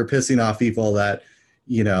ballpark if you're pissing off people that,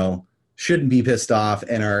 shouldn't be pissed off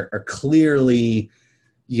and are clearly,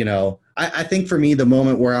 I think for me, the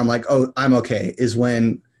moment where I'm like, oh, I'm okay, is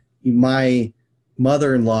when my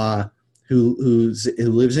mother-in-law who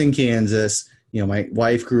lives in Kansas, my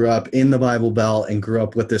wife grew up in the Bible Belt and grew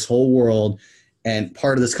up with this whole world. And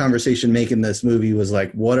part of this conversation making this movie was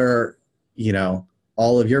like, what are,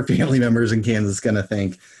 all of your family members in Kansas going to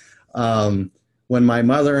think? When my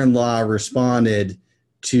mother-in-law responded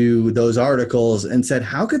to those articles and said,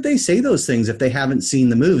 how could they say those things if they haven't seen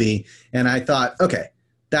the movie? And I thought, okay,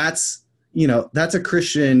 that's a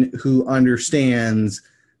Christian who understands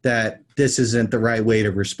that this isn't the right way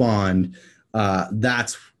to respond.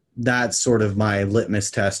 That's sort of my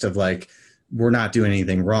litmus test of like, we're not doing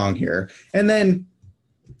anything wrong here. And then,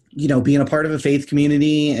 being a part of a faith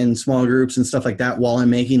community and small groups and stuff like that while I'm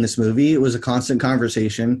making this movie, it was a constant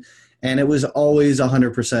conversation, and it was always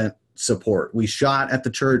 100% support. We shot at the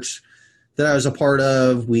church that I was a part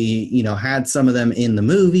of. We, had some of them in the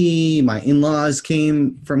movie. My in-laws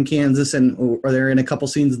came from Kansas and they're in a couple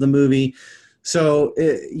scenes of the movie. So,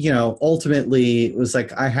 ultimately it was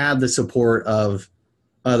like I had the support of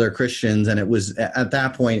other Christians, and it was at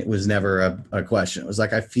that point, it was never a question. It was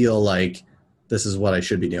like, I feel like this is what I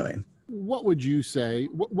should be doing. What would you say?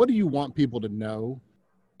 What do you want people to know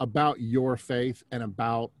about your faith and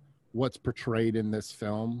about what's portrayed in this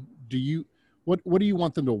film? What do you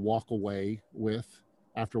want them to walk away with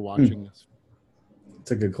after watching this?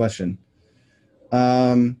 That's a good question.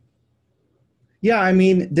 Yeah, I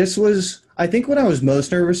mean, I think what I was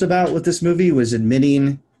most nervous about with this movie was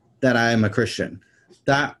admitting that I'm a Christian.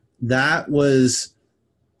 That was,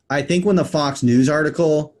 I think when the Fox News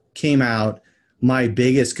article came out, my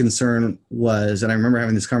biggest concern was, and I remember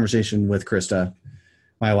having this conversation with Krista,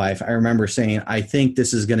 my wife, I remember saying, I think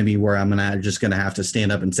this is going to be where I'm just going to have to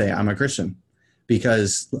stand up and say I'm a Christian,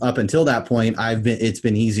 because up until that point, it's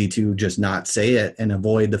been easy to just not say it and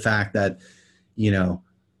avoid the fact that,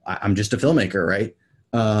 I'm just a filmmaker, right?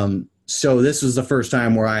 So this was the first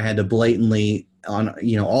time where I had to blatantly on,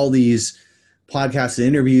 all these podcasts and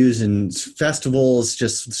interviews and festivals,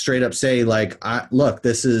 just straight up say like,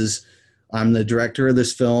 I'm the director of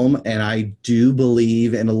this film, and I do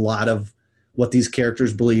believe in a lot of what these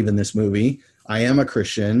characters believe in this movie. I am a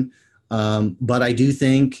Christian, but I do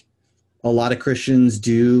think a lot of Christians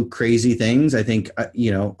do crazy things. I think, a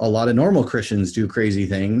lot of normal Christians do crazy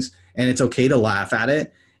things, and it's okay to laugh at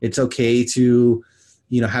it. It's okay to,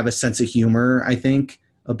 have a sense of humor, I think,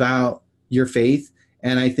 about your faith.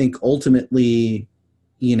 And I think ultimately,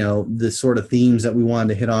 the sort of themes that we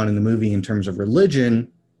wanted to hit on in the movie in terms of religion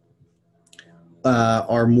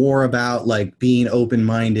are more about like being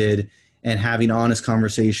open-minded and having honest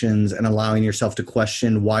conversations and allowing yourself to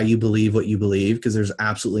question why you believe what you believe, because there's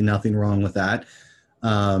absolutely nothing wrong with that.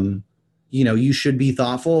 You should be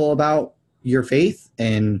thoughtful about your faith,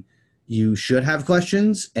 and you should have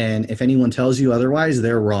questions. And if anyone tells you otherwise,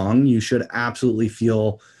 they're wrong. You should absolutely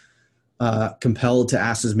feel compelled to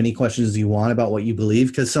ask as many questions as you want about what you believe,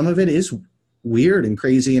 because some of it is weird and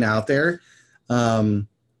crazy and out there.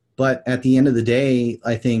 But at the end of the day,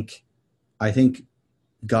 I think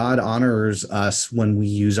God honors us when we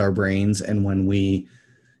use our brains and when we,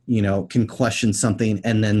 can question something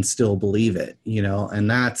and then still believe it,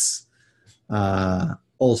 and that's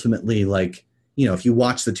ultimately like, if you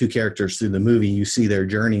watch the two characters through the movie, you see their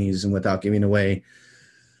journeys, and without giving away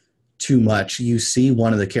too much, you see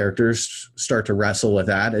one of the characters start to wrestle with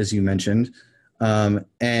that, as you mentioned.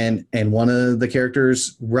 And one of the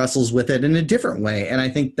characters wrestles with it in a different way. And I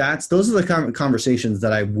think those are the conversations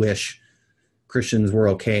that I wish Christians were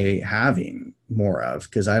okay having more of,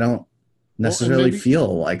 because I don't necessarily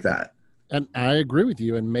feel like that. And I agree with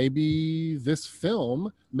you. And maybe this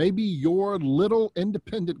film, maybe your little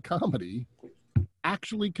independent comedy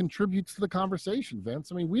actually contributes to the conversation,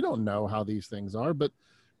 Vince. I mean, we don't know how these things are, but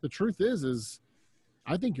the truth is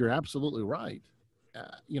I think you're absolutely right.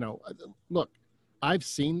 Look, I've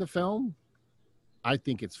seen the film. I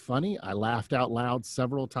think it's funny. I laughed out loud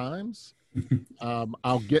several times.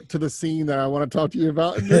 I'll get to the scene that I want to talk to you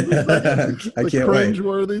about in just a second. I can't wait. The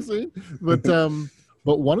cringeworthy scene.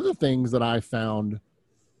 But one of the things that I found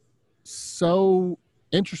so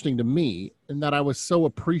interesting to me, and that I was so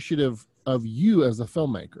appreciative of you as a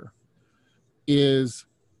filmmaker, is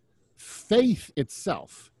faith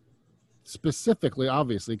itself. Specifically,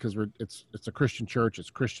 obviously, because it's a Christian church, it's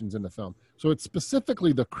Christians in the film. So it's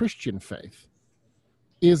specifically the Christian faith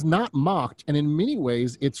is not mocked, and in many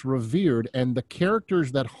ways it's revered, and the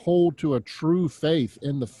characters that hold to a true faith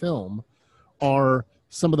in the film are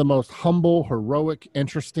some of the most humble, heroic,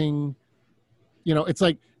 interesting. It's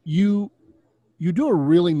like you do a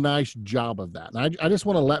really nice job of that. And I just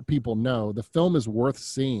want to let people know the film is worth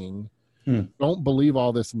seeing. Don't believe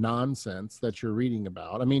all this nonsense that you're reading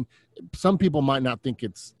about. I mean, some people might not think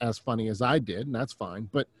it's as funny as I did, and that's fine.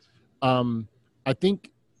 But I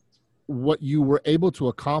think what you were able to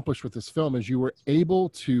accomplish with this film is you were able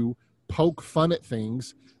to poke fun at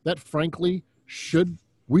things that, frankly,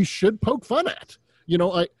 we should poke fun at.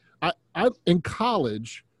 I in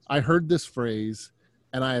college, I heard this phrase,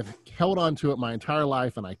 and I've held on to it my entire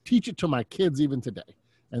life, and I teach it to my kids even today.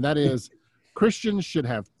 And that is, Christians should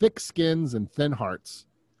have thick skins and thin hearts.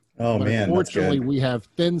 Oh, but man, unfortunately, that's good. we have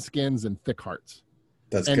thin skins and thick hearts.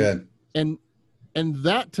 That's good. And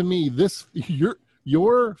that, to me,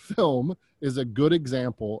 your film is a good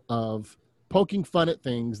example of poking fun at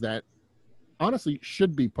things that honestly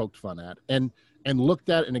should be poked fun at, and looked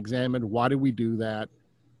at and examined. Why do we do that?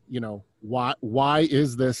 Why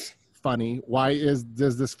is this funny?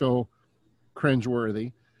 Does this feel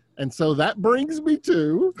cringeworthy? And so that brings me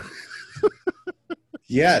to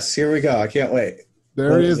yes, here we go. I can't wait.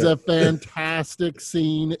 There is a fantastic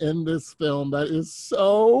scene in this film that is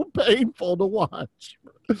so painful to watch.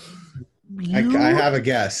 I have a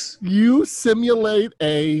guess. You simulate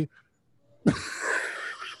a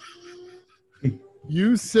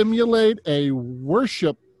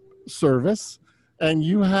worship service, and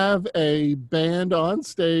you have a band on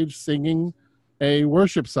stage singing a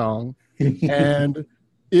worship song, and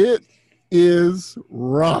it is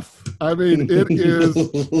rough. I mean, it is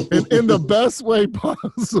in the best way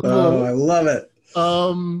possible. Oh, I love it.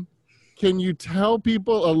 Can you tell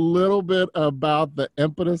people a little bit about the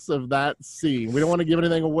impetus of that scene? We don't want to give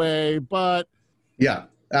anything away, but yeah,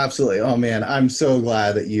 absolutely. Oh man, I'm so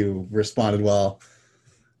glad that you responded well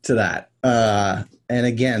to that. And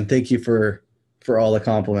again, thank you for all the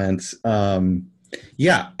compliments. So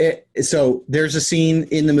there's a scene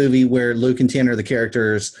in the movie where Luke and Tanner, the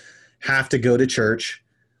characters, have to go to church,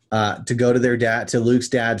 to go to Luke's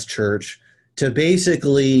dad's church, to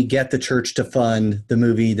basically get the church to fund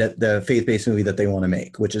the faith-based movie that they want to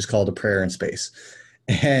make, which is called A Prayer in Space.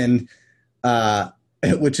 And,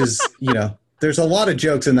 which is, there's a lot of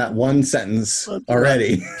jokes in that one sentence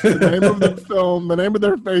already. The name of the film, the name of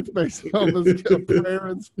their faith-based film is A Prayer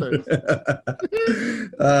in Space.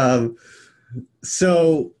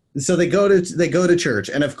 So they go to church,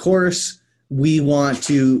 and of course we want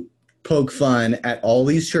to poke fun at all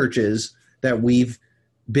these churches that we've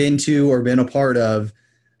been to or been a part of,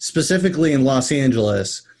 specifically in Los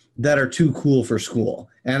Angeles, that are too cool for school.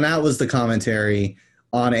 And that was the commentary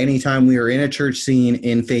on any time we were in a church scene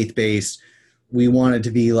in faith-based. We wanted to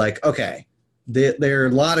be like, okay, there are a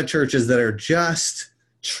lot of churches that are just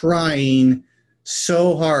trying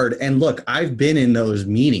so hard. And look, I've been in those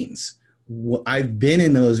meetings. I've been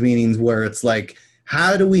in those meetings where it's like,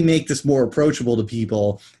 how do we make this more approachable to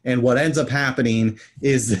people? And what ends up happening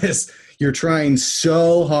is this: you're trying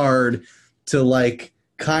so hard to like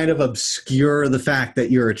kind of obscure the fact that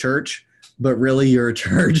you're a church, but really you're a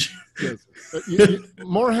church. Yes.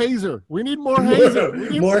 More Hazer. We need more Hazer.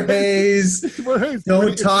 More haze. More haze.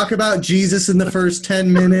 Don't talk about Jesus in the first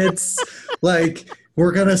 10 minutes. Like,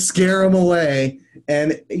 we're going to scare them away.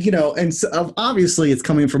 And, and so obviously it's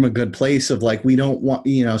coming from a good place of like, we don't want,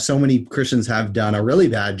 so many Christians have done a really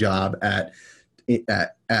bad job at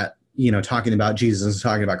talking about Jesus and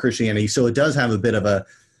talking about Christianity. So it does have a bit of a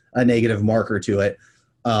negative marker to it.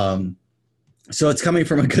 So it's coming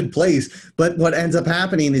from a good place. But what ends up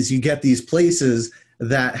happening is you get these places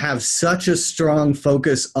that have such a strong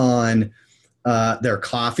focus on their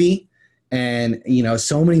coffee. And,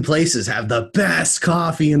 so many places have the best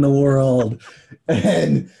coffee in the world,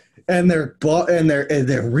 and their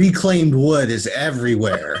reclaimed wood is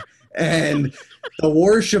everywhere. And the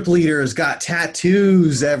worship leader has got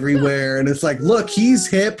tattoos everywhere. And it's like, look, he's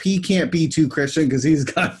hip. He can't be too Christian because he's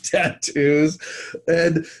got tattoos.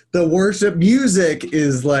 And the worship music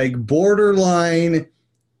is like borderline,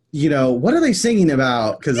 what are they singing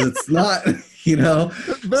about? Because it's not,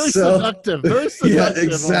 Very seductive. Very seductive. Yeah,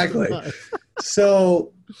 exactly.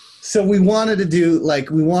 So we wanted to do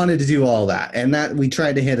all that, and that we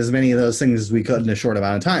tried to hit as many of those things as we could in a short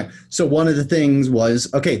amount of time. So one of the things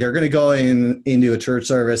was, okay, they're going to go into a church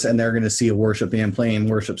service and they're going to see a worship band playing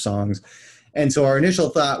worship songs. And so our initial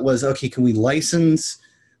thought was, okay, can we license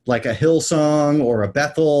like a Hillsong or a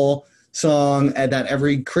Bethel song and that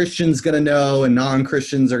every Christian's going to know, and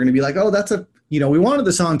non-Christians are going to be like, oh, we wanted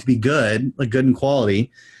the song to be good, like good in quality.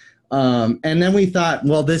 And then we thought,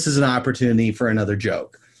 well, this is an opportunity for another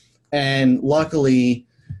joke. And luckily,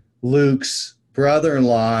 Luke's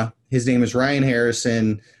brother-in-law, his name is Ryan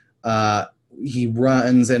Harrison. He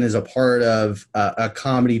runs and is a part of a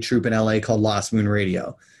comedy troupe in LA called Lost Moon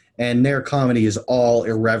Radio. And their comedy is all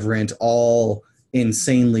irreverent, all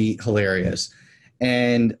insanely hilarious.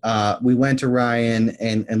 And we went to Ryan,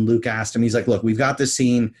 and Luke asked him, he's like, look, we've got this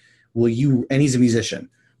scene. And he's a musician.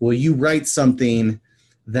 Will you write something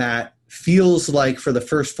that feels like for the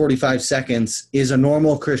first 45 seconds is a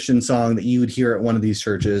normal Christian song that you would hear at one of these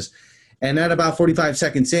churches? And at about 45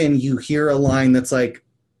 seconds in, you hear a line that's like,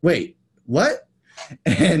 wait, what?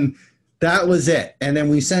 And that was it. And then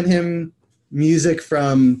we sent him music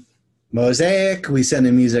from Mosaic. We sent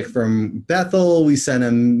him music from Bethel. We sent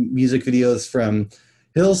him music videos from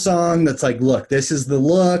Hillsong. That's like, look, this is the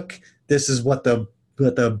look. This is what the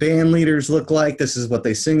band leaders look like. This is what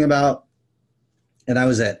they sing about. And that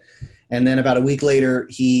was it. And then about a week later,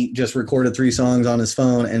 he just recorded 3 songs on his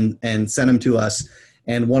phone and sent them to us.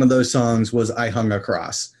 And one of those songs was I Hung a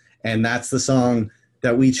Cross. And that's the song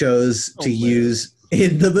that we chose to use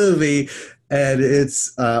in the movie. And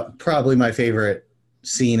it's probably my favorite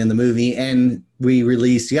scene in the movie. And we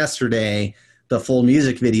released yesterday the full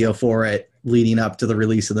music video for it leading up to the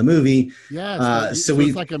release of the movie. Yeah. So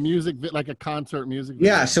it's like a concert music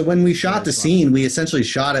video. Yeah. So when we shot the scene, we essentially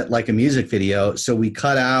shot it like a music video. So we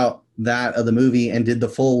cut out that of the movie and did the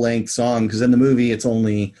full length song. Cause in the movie, it's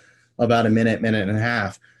only about a minute and a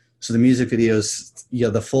half. So the music videos,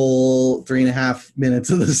 the full 3.5 minutes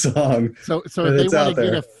of the song. So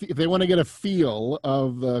if they want to get a feel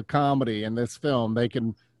of the comedy in this film, they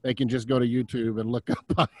can just go to YouTube and look up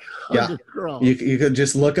I Hung a Cross. You could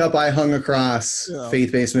just look up I Hung a Cross,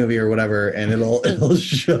 faith-based movie or whatever, and it'll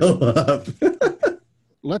show up.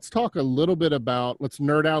 Let's talk a little bit let's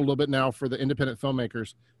nerd out a little bit now for the independent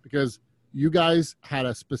filmmakers, because you guys had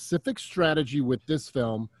a specific strategy with this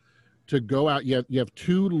film to go out. You have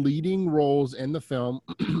 2 leading roles in the film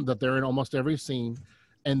that they're in almost every scene.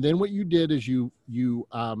 And then what you did is and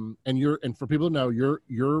for people to know,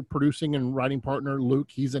 your producing and writing partner, Luke,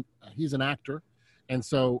 he's an actor. And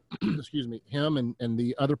so, excuse me, him and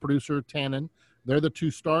the other producer, Tannen, they're the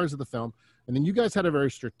 2 stars of the film. And then you guys had a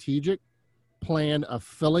very strategic plan of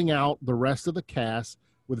filling out the rest of the cast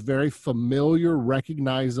with very familiar,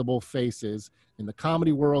 recognizable faces in the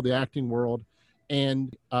comedy world, the acting world.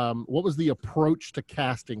 And what was the approach to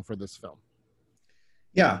casting for this film?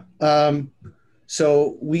 Yeah.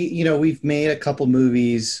 So we've made a couple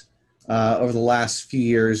movies over the last few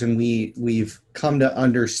years, and we've come to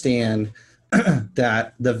understand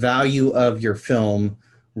that the value of your film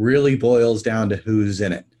really boils down to who's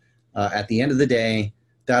in it. At the end of the day,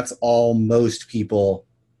 that's all most people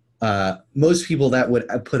that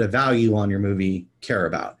would put a value on your movie care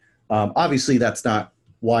about. Obviously, that's not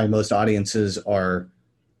why most audiences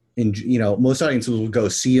most audiences will go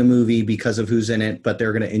see a movie because of who's in it, but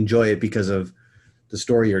they're going to enjoy it because of the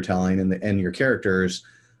story you're telling and your characters.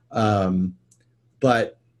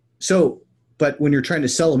 But when you're trying to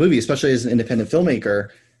sell a movie, especially as an independent filmmaker,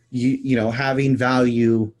 having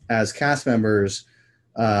value as cast members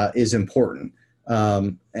is important.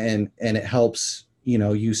 And it helps,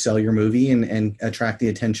 you sell your movie and attract the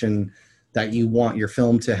attention that you want your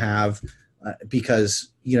film to have. Because,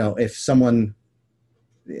 if someone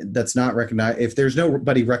that's not recognized, if there's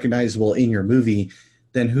nobody recognizable in your movie,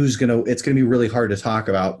 then it's going to be really hard to talk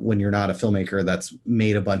about when you're not a filmmaker that's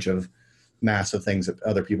made a bunch of massive things that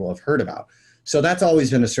other people have heard about. So that's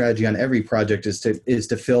always been a strategy on every project is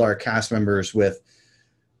to fill our cast members with,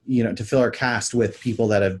 to fill our cast with people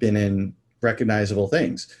that have been in recognizable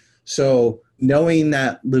things. So knowing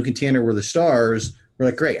that Luke and Tanner were the stars, we're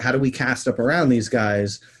like, great, how do we cast up around these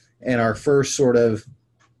guys? And our first sort of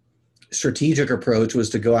strategic approach was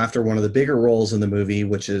to go after one of the bigger roles in the movie,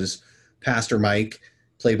 which is Pastor Mike,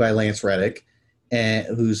 played by Lance Reddick,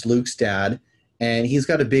 who's Luke's dad. And he's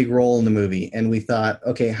got a big role in the movie. And we thought,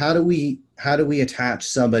 okay, how do we attach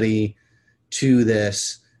somebody to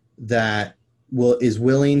this that is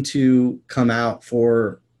willing to come out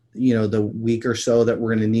for, the week or so that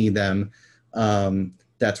we're going to need them,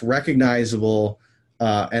 that's recognizable,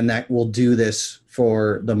 and that will do this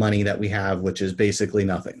for the money that we have, which is basically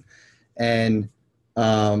nothing. And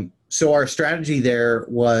so our strategy there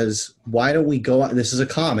was, why don't we this is a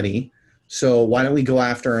comedy, so why don't we go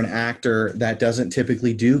after an actor that doesn't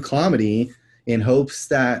typically do comedy in hopes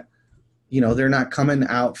that, they're not coming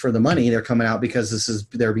out for the money, they're coming out because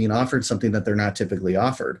they're being offered something that they're not typically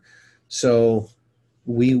offered. So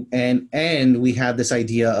we had this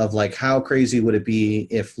idea of like, how crazy would it be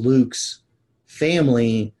if Luke's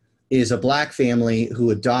family is a black family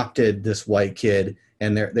who adopted this white kid,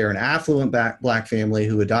 and they're an affluent black family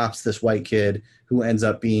who adopts this white kid who ends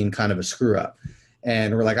up being kind of a screw up.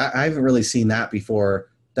 And we're like, I haven't really seen that before.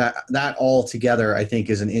 That all together, I think,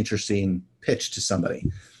 is an interesting pitch to somebody.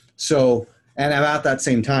 So, and about that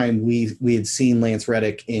same time, we had seen Lance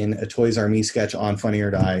Reddick in a Toys R Me sketch on Funny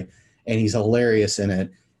or Die, and he's hilarious in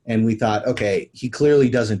it. And we thought, okay, he clearly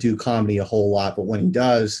doesn't do comedy a whole lot, but when he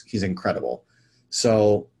does, he's incredible.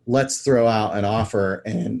 So let's throw out an offer.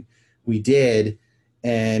 And we did.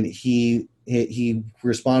 And he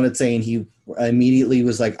responded saying he immediately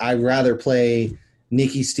was like, I'd rather play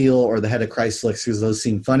Nikki Steele or the head of Christflix because those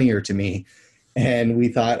seem funnier to me. And we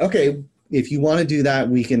thought, okay, if you want to do that,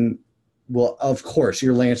 we can. Well, of course,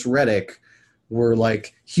 you're Lance Reddick. We're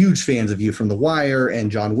like huge fans of you from The Wire and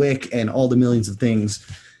John Wick and all the millions of things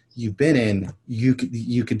you've been in. You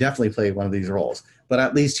could definitely play one of these roles, but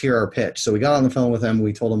at least hear our pitch. So we got on the phone with him.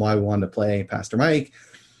 We told him why we wanted to play Pastor Mike,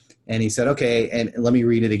 and he said, okay, and let me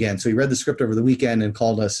read it again. So he read the script over the weekend and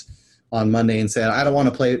called us on Monday and said, I don't want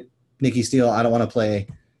to play Nikki Steele. I don't want to play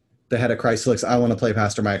the head of Christ Flicks. I want to play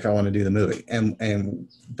Pastor Mike. I want to do the movie. And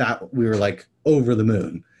that we were like over the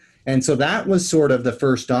moon. And so that was sort of the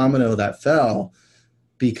first domino that fell,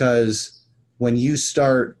 because when you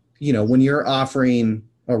start, when you're offering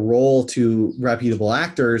a role to reputable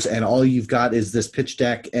actors and all you've got is this pitch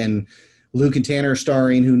deck and Luke and Tanner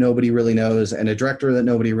starring who nobody really knows and a director that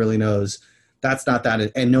nobody really knows, that's not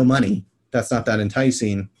that, and no money, that's not that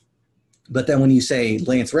enticing. But then when you say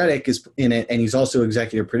Lance Reddick is in it and he's also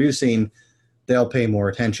executive producing, they'll pay more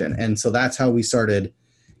attention. And so that's how we started.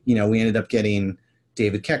 We ended up getting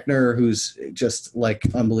David Koechner, who's just like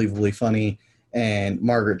unbelievably funny, and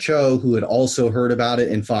Margaret Cho, who had also heard about it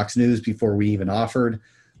in Fox News before we even offered.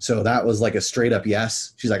 So that was like a straight up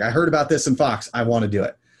yes. She's like, I heard about this in Fox. I want to do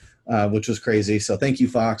it, which was crazy. So thank you,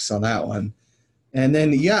 Fox, on that one. And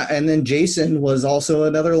then Jason was also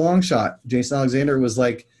another long shot. Jason Alexander was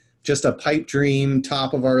like just a pipe dream,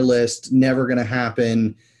 top of our list, never going to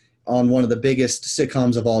happen, on one of the biggest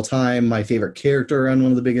sitcoms of all time, my favorite character on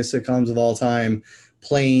one of the biggest sitcoms of all time,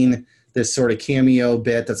 playing this sort of cameo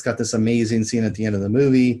bit that's got this amazing scene at the end of the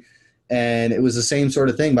movie. And it was the same sort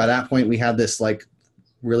of thing. By that point, we had this like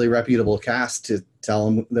really reputable cast to tell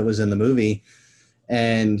him that was in the movie.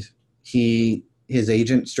 And his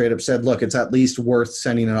agent straight up said, look, it's at least worth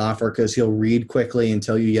sending an offer because he'll read quickly and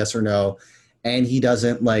tell you yes or no. And he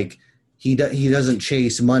doesn't like, he doesn't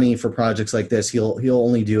chase money for projects like this. He'll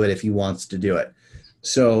only do it if he wants to do it.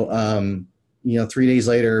 So, 3 days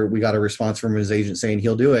later, we got a response from his agent saying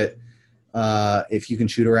he'll do it if you can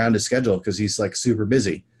shoot around his schedule, because he's like super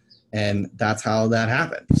busy. And that's how that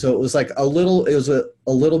happened. So it was like a little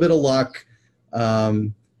bit of luck,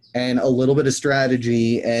 and a little bit of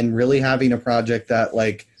strategy, and really having a project that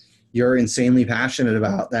like you're insanely passionate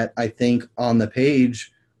about, that I think on the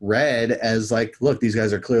page read as like, look, these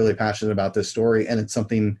guys are clearly passionate about this story, and it's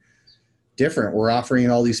something different. We're offering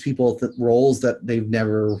all these people roles that they've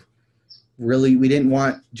never really. We didn't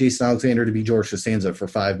want Jason Alexander to be George Costanza for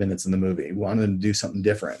 5 minutes in the movie. We wanted him to do something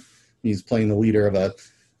different. He's playing the leader of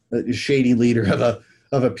a shady leader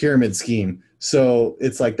of a pyramid scheme. So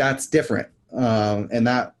it's like, that's different. And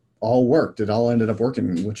that all worked. It all ended up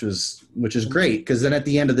working, which is great. Because then at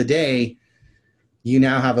the end of the day, you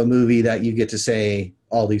now have a movie that you get to say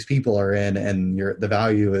all these people are in, and the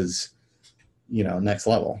value is, next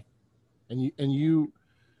level. And you,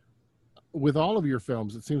 with all of your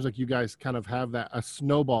films, it seems like you guys kind of have a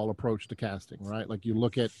snowball approach to casting, right? Like you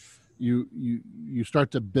look at, you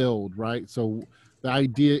start to build, right? So the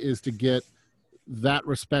idea is to get that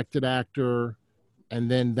respected actor,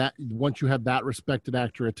 and then that once you have that respected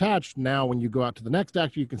actor attached, now when you go out to the next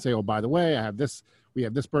actor, you can say, oh, by the way, we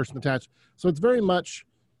have this person attached. So it's very much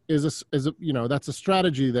that's a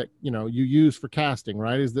strategy that you use for casting,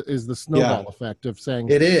 right? Is the snowball effect of saying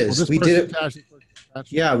it is. Well, we did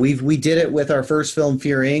it. Yeah, we did it with our first film,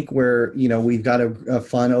 Fear Inc., where we've got a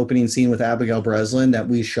fun opening scene with Abigail Breslin that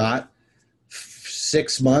we shot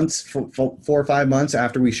 6 months, 4 or 5 months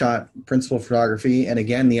after we shot principal photography. And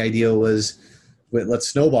again, the idea was, let's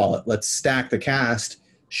snowball it. Let's stack the cast,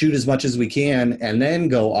 shoot as much as we can, and then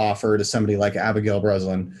go offer to somebody like Abigail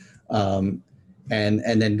Breslin,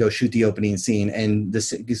 and then go shoot the opening scene. And the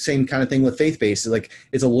same kind of thing with faith-based. Like,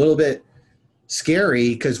 it's a little bit scary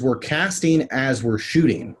because we're casting as we're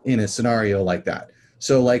shooting in a scenario like that.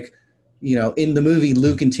 So like, in the movie,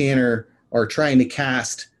 Luke and Tanner are trying to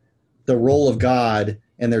cast the role of God,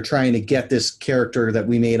 and they're trying to get this character that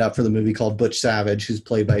we made up for the movie called Butch Savage, who's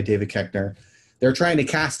played by David Koechner. They're trying to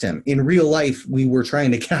cast him. In real life, we were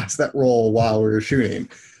trying to cast that role while we were shooting.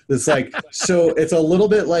 It's like, so it's a little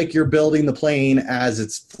bit like you're building the plane as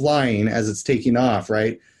it's flying, as it's taking off,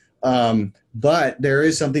 right? But there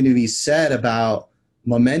is something to be said about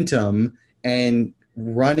momentum and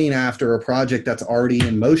running after a project that's already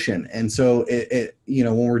in motion. And so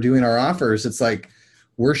when we're doing our offers, it's like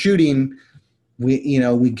we're shooting,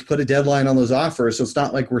 we put a deadline on those offers. So it's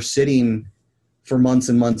not like we're sitting for months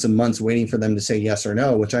and months and months waiting for them to say yes or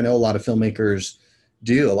no, which I know a lot of filmmakers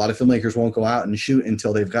do. A lot of filmmakers won't go out and shoot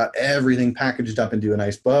until they've got everything packaged up into a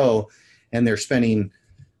nice bow, and they're spending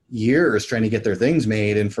years trying to get their things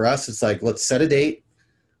made. And for us, it's like, let's set a date.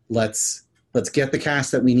 Let's get the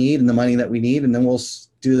cast that we need and the money that we need, and then we'll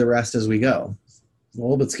do the rest as we go. It's a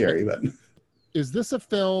little bit scary, but this a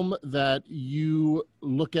film that you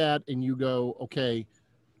look at and you go, okay,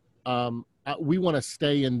 we want to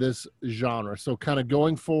stay in this genre? So kind of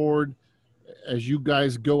going forward, as you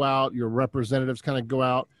guys go out, your representatives kind of go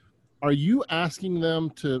out, are you asking them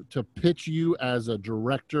to pitch you as a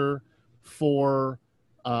director for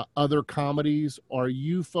other comedies? Are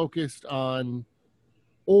you focused on,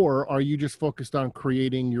 or are you just focused on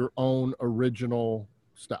creating your own original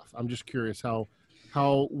stuff? I'm just curious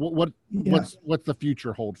what's the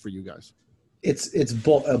future hold for you guys? It's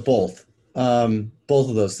both of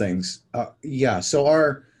those things. So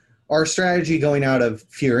our strategy going out of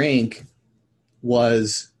Fear Inc.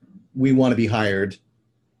 was, we want to be hired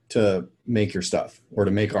to make your stuff or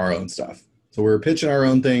to make our own stuff. So we were pitching our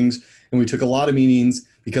own things, and we took a lot of meetings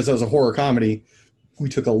because it was a horror comedy. We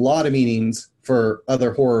took a lot of meetings for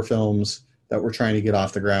other horror films that we're trying to get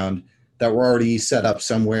off the ground that were already set up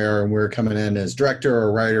somewhere, and we were coming in as director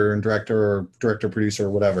or writer and director producer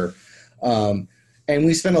or whatever. And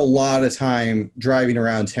we spent a lot of time driving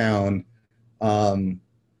around town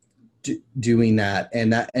doing that,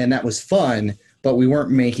 and that was fun, but we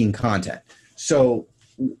weren't making content. So,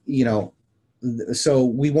 so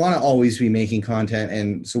we want to always be making content,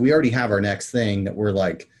 and so we already have our next thing that we're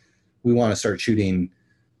like, we want to start shooting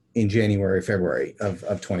in January, February of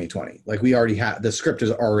 2020. Like, we already have, the script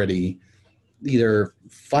is already either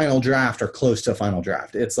final draft or close to final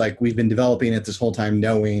draft. It's like we've been developing it this whole time,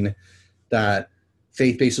 knowing that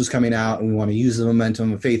Faith-Based was coming out, and we want to use the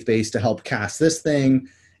momentum of Faith-Based to help cast this thing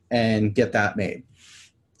and get that made.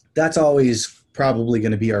 That's always probably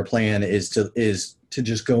going to be our plan, is to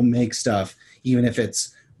just go make stuff, even if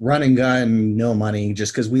it's run and gun, no money,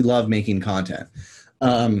 just because we love making content.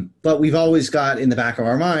 But we've always got in the back of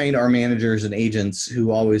our mind our managers and agents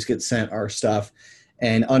who always get sent our stuff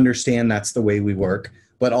and understand that's the way we work.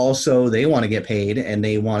 But also they want to get paid, and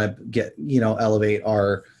they want to get, elevate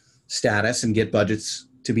our status and get budgets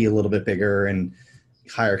to be a little bit bigger and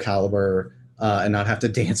higher caliber, and not have to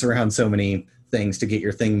dance around so many things to get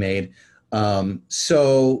your thing made.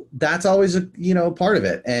 So that's always a, part of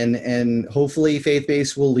it. And hopefully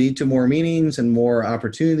Faith-Based will lead to more meetings and more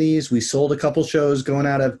opportunities. We sold a couple shows going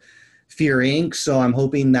out of Fear Inc. So I'm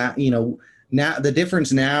hoping that, now the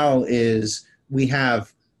difference now is we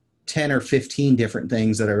have 10 or 15 different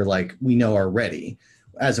things that are like, we know are ready,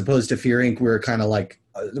 as opposed to Fear Inc. We were kind of like,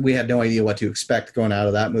 we had no idea what to expect going out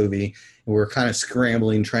of that movie. We were kind of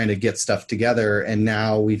scrambling, trying to get stuff together. And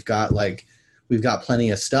now we've got plenty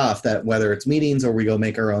of stuff that, whether it's meetings or we go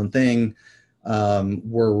make our own thing,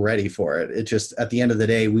 we're ready for it. It just, at the end of the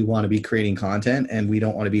day, we want to be creating content, and we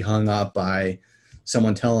don't want to be hung up by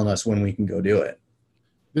someone telling us when we can go do it.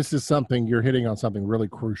 This is something, you're hitting on something really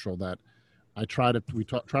crucial that we try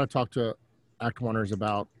to talk to act oneers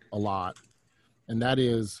about a lot. And that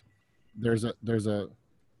is, there's a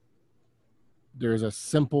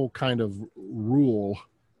simple kind of rule,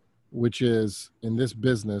 which is, in this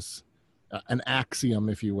business, an axiom,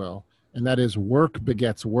 if you will, and that is work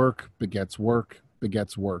begets work, begets work,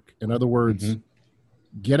 begets work. In other words,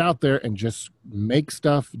 get out there and just make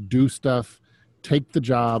stuff, do stuff, take the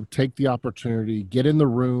job, take the opportunity, get in the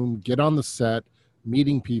room, get on the set,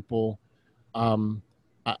 meeting people.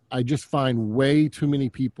 I just find way too many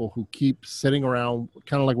people who keep sitting around,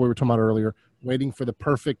 kind of like we were talking about earlier, waiting for the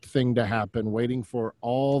perfect thing to happen, waiting for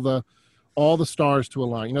all the stars to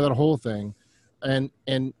align, that whole thing. And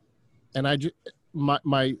I just,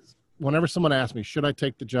 whenever someone asks me, should I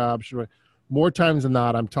take the job? More times than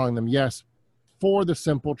not, I'm telling them yes, for the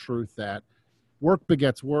simple truth that work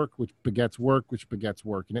begets work, which begets work, which begets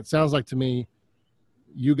work. And it sounds like to me,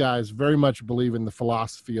 you guys very much believe in the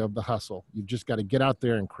philosophy of the hustle. You've just got to get out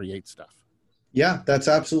there and create stuff. Yeah, that's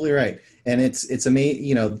absolutely right. And it's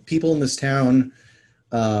amazing. People in this town,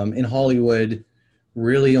 in Hollywood,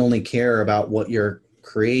 really only care about what you're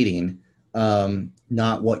creating,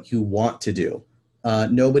 not what you want to do.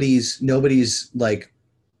 Nobody's like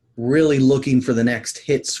really looking for the next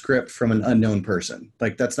hit script from an unknown person.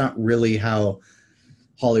 Like, that's not really how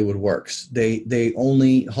Hollywood works.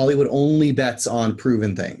 Hollywood only bets on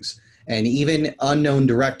proven things. And even unknown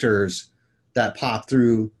directors that pop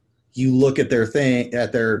through, you look at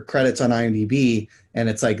their credits on IMDb, and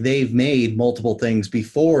it's like they've made multiple things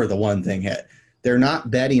before the one thing hit. They're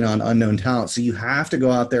not betting on unknown talent. So you have to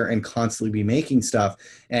go out there and constantly be making stuff.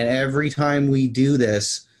 And every time we do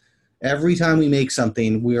this, every time we make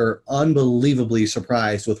something, we are unbelievably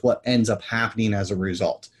surprised with what ends up happening as a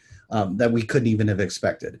result, that we couldn't even have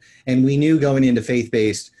expected. And we knew going into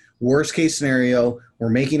Faith-Based, worst case scenario, we're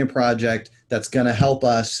making a project that's going to help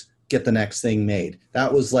us get the next thing made.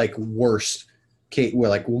 That was like worst case. We're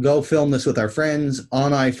like, we'll go film this with our friends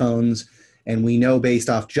on iPhones And we know based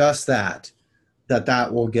off just that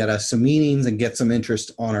will get us some meetings and get some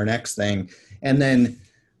interest on our next thing. And then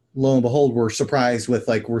lo and behold, we're surprised with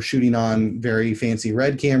like, we're shooting on very fancy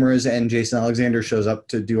red cameras and Jason Alexander shows up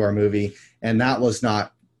to do our movie. And that was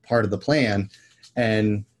not part of the plan.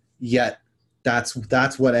 And yet that's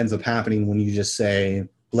what ends up happening when you just say,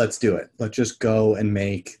 let's do it. Let's just go and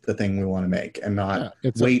make the thing we want to make and not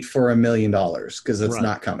wait for $1 million, because it's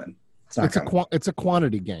not coming. It's a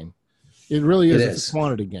quantity game. It really is. It's a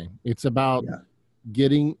quantity game. It's about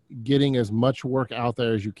getting as much work out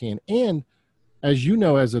there as you can. And as you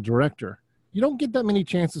know, as a director, you don't get that many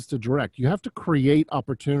chances to direct. You have to create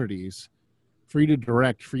opportunities for you to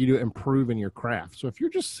direct, for you to improve in your craft. So if you're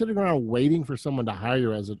just sitting around waiting for someone to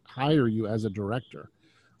hire you as a director,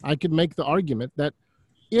 I could make the argument that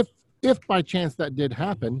if by chance that did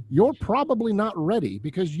happen, you're probably not ready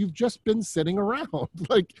because you've just been sitting around.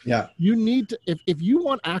 You need to, if you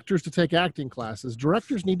want actors to take acting classes,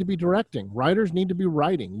 directors need to be directing, writers need to be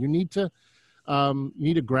writing. You need to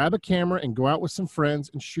grab a camera and go out with some friends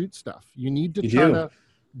and shoot stuff. You need to try to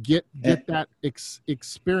get that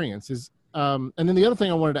experience. And then the other thing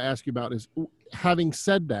I wanted to ask you about is, having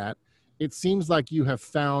said that, it seems like you have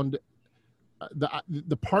found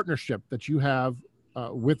the partnership that you have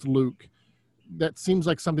with Luke. That seems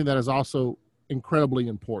like something that is also incredibly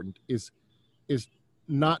important, is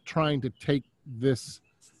not trying to take this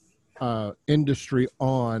industry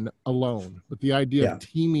on alone, but the idea of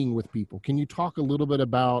teaming with people. Can you talk a little bit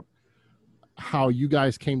about how you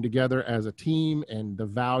guys came together as a team and the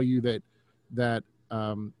value that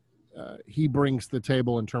he brings to the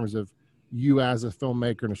table in terms of you as a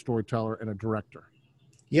filmmaker and a storyteller and a director?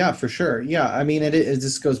 Yeah, for sure. Yeah. I mean, it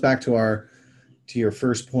just goes back to your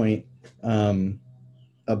first point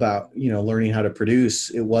about, learning how to produce.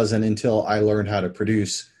 It wasn't until I learned how to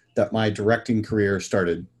produce that my directing career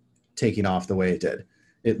started taking off the way it did.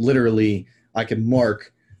 It literally, I could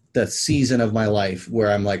mark the season of my life where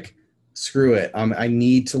I'm like, screw it. I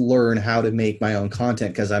need to learn how to make my own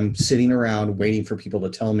content because I'm sitting around waiting for people to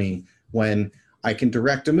tell me when I can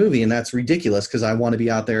direct a movie. And that's ridiculous because I want to be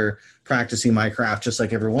out there practicing my craft just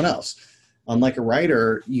like everyone else. Unlike a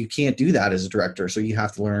writer, you can't do that as a director. So you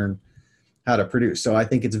have to learn how to produce. So I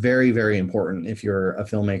think it's very, very important if you're a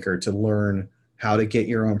filmmaker to learn how to get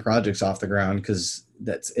your own projects off the ground, because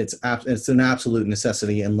it's an absolute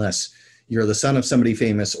necessity unless you're the son of somebody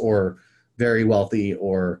famous or very wealthy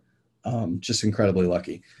or just incredibly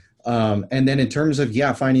lucky. And then in terms of,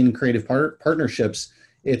 finding creative partnerships,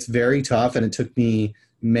 it's very tough. And it took me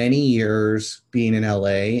many years being in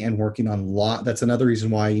LA and working on that's another reason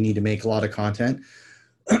why you need to make a lot of content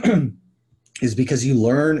is because you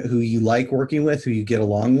learn who you like working with, who you get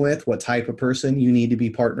along with, what type of person you need to be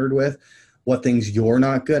partnered with, what things you're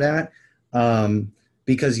not good at.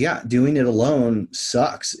 Because doing it alone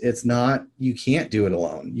sucks. You can't do it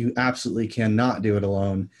alone. You absolutely cannot do it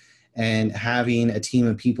alone. And having a team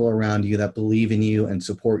of people around you that believe in you and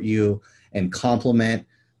support you and complement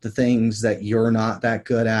the things that you're not that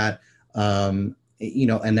good at, and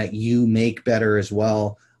that you make better as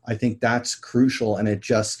well. I think that's crucial. And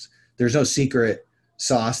there's no secret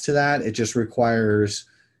sauce to that. It just requires,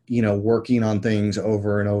 working on things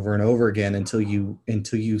over and over and over again until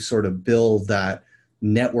you sort of build that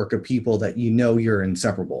network of people that you're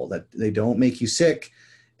inseparable, that they don't make you sick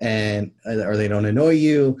or they don't annoy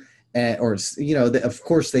you. Of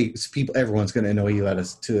course everyone's going to annoy you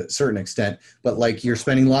to a certain extent, but like you're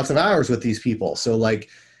spending lots of hours with these people. So like,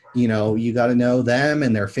 you got to know them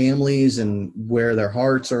and their families and where their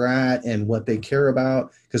hearts are at and what they care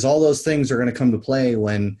about. Cause all those things are going to come to play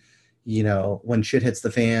when shit hits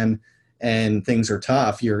the fan and things are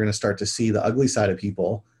tough. You're going to start to see the ugly side of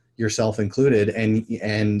people, yourself included.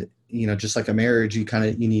 And just like a marriage, you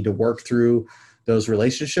need to work through those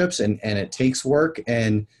relationships and it takes work,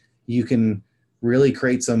 and you can really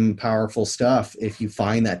create some powerful stuff if you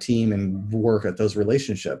find that team and work at those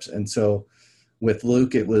relationships. And so with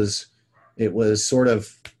Luke, it was sort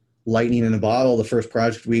of lightning in a bottle. The first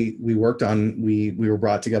project we worked on, we were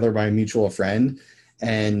brought together by a mutual friend,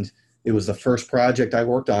 and it was the first project I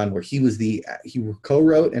worked on where he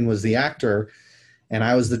co-wrote and was the actor, and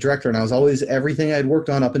I was the director. And I was always, everything I'd worked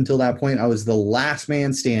on up until that point, I was the last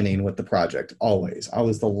man standing with the project. Always. I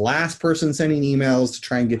was the last person sending emails to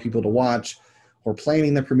try and get people to watch, or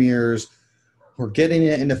planning the premieres, or getting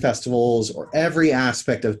it into festivals, or every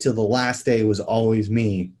aspect of till the last day was always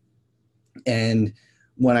me. And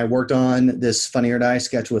when I worked on this Funny or Die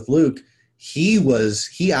sketch with Luke, he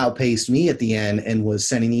outpaced me at the end and was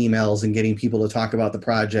sending emails and getting people to talk about the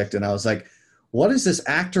project. And I was like, what is this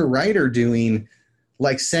actor writer doing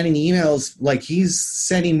like sending emails, like he's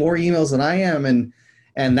sending more emails than I am.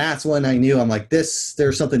 And that's when I knew, I'm like,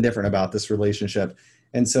 there's something different about this relationship.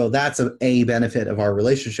 And so that's a benefit of our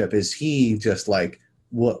relationship, is he just like,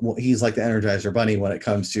 he's like the Energizer Bunny when it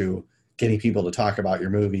comes to getting people to talk about your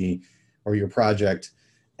movie or your project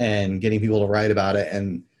and getting people to write about it.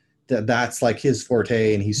 And that's like his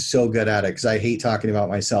forte, and he's so good at it, because I hate talking about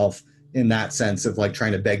myself in that sense of like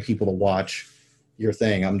trying to beg people to watch your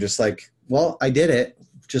thing. I'm just like, well, I did it.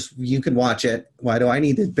 Just, you can watch it. Why do I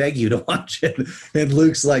need to beg you to watch it? And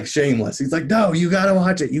Luke's like shameless. He's like, no, you got to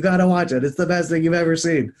watch it. You got to watch it. It's the best thing you've ever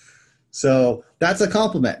seen. So that's a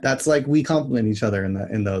compliment. That's like, we compliment each other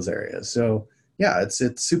in those areas. So yeah, it's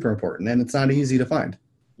super important, and it's not easy to find.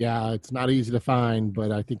 Yeah, it's not easy to find,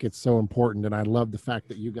 but I think it's so important. And I love the fact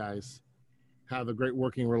that you guys have a great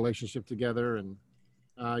working relationship together. And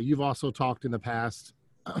you've also talked in the past,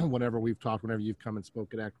 whenever you've come and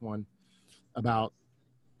spoke at Act One, about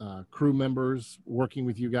crew members working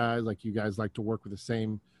with you guys. Like, you guys like to work with the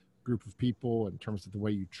same group of people in terms of the way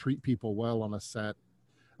you treat people well on a set.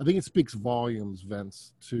 I think it speaks volumes,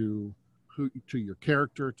 Vince, to your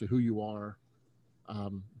character, to who you are,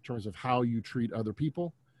 in terms of how you treat other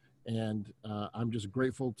people. And I'm just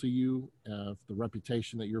grateful to you for the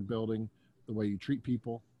reputation that you're building, the way you treat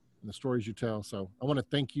people, and the stories you tell. So I want to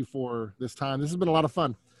thank you for this time. This has been a lot of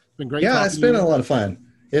fun. It's been great. Yeah, it's been a lot of fun.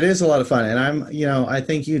 It is a lot of fun. And I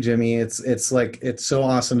thank you, Jimmy. It's like, it's so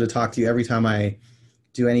awesome to talk to you. Every time I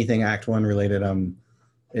do anything Act One related,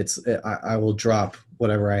 I will drop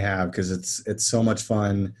whatever I have, because it's so much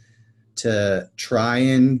fun to try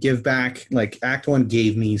and give back. Like, Act One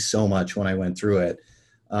gave me so much when I went through it.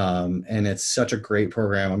 And it's such a great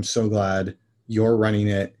program. I'm so glad you're running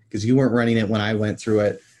it, because you weren't running it when I went through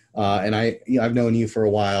it. And I've known you for a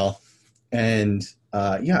while, and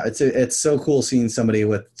it's so cool seeing somebody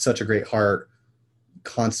with such a great heart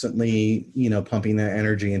constantly, pumping that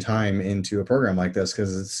energy and time into a program like this,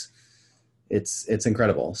 because it's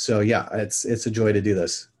incredible. So yeah, it's a joy to do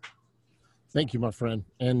this. Thank you, my friend.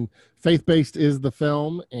 And Faith-Based is the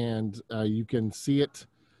film, and you can see it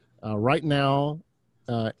right now.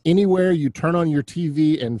 Anywhere you turn on your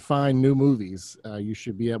TV and find new movies, you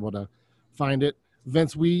should be able to find it.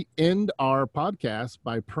 Vince, we end our podcast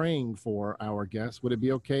by praying for our guests. Would it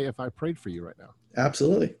be okay if I prayed for you right now?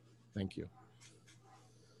 Absolutely. Thank you.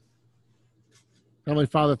 Heavenly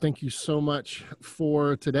Father, thank you so much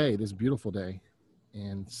for today, this beautiful day.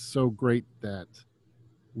 And so great that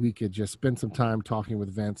we could just spend some time talking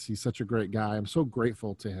with Vince. He's such a great guy. I'm so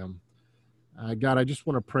grateful to him. God, I just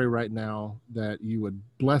want to pray right now that you would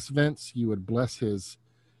bless Vince. You would bless his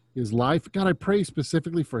life. God, I pray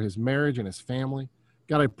specifically for his marriage and his family.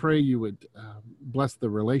 God, I pray you would bless the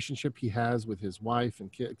relationship he has with his wife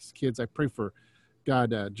and kids. I pray for,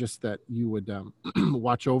 God, just that you would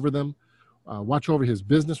watch over them, watch over his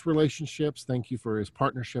business relationships. Thank you for his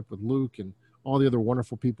partnership with Luke and all the other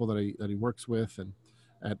wonderful people that he works with, and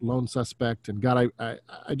at Lone Suspect. And God,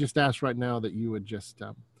 I just ask right now that you would just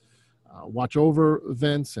watch over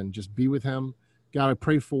Vince and just be with him. God, I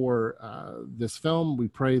pray for this film. We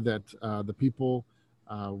pray that the people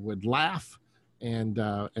would laugh and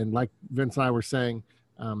like Vince and I were saying,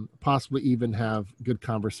 possibly even have good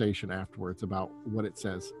conversation afterwards about what it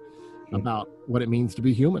says, about what it means to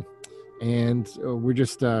be human. And we're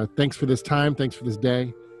just thanks for this time. Thanks for this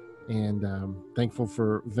day. And thankful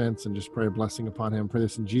for Vince, and just pray a blessing upon him. Pray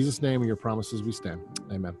this in Jesus' name, and your promises we stand.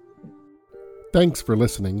 Amen. Thanks for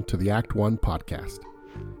listening to the Act One podcast,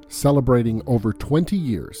 celebrating over 20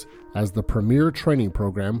 years as the premier training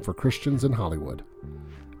program for Christians in Hollywood.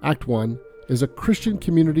 Act One is a Christian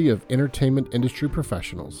community of entertainment industry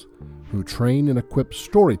professionals who train and equip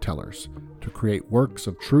storytellers to create works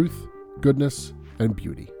of truth, goodness, and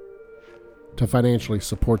beauty. To financially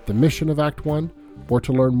support the mission of Act One, or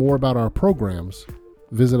to learn more about our programs,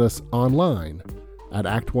 visit us online at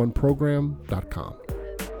actoneprogram.com.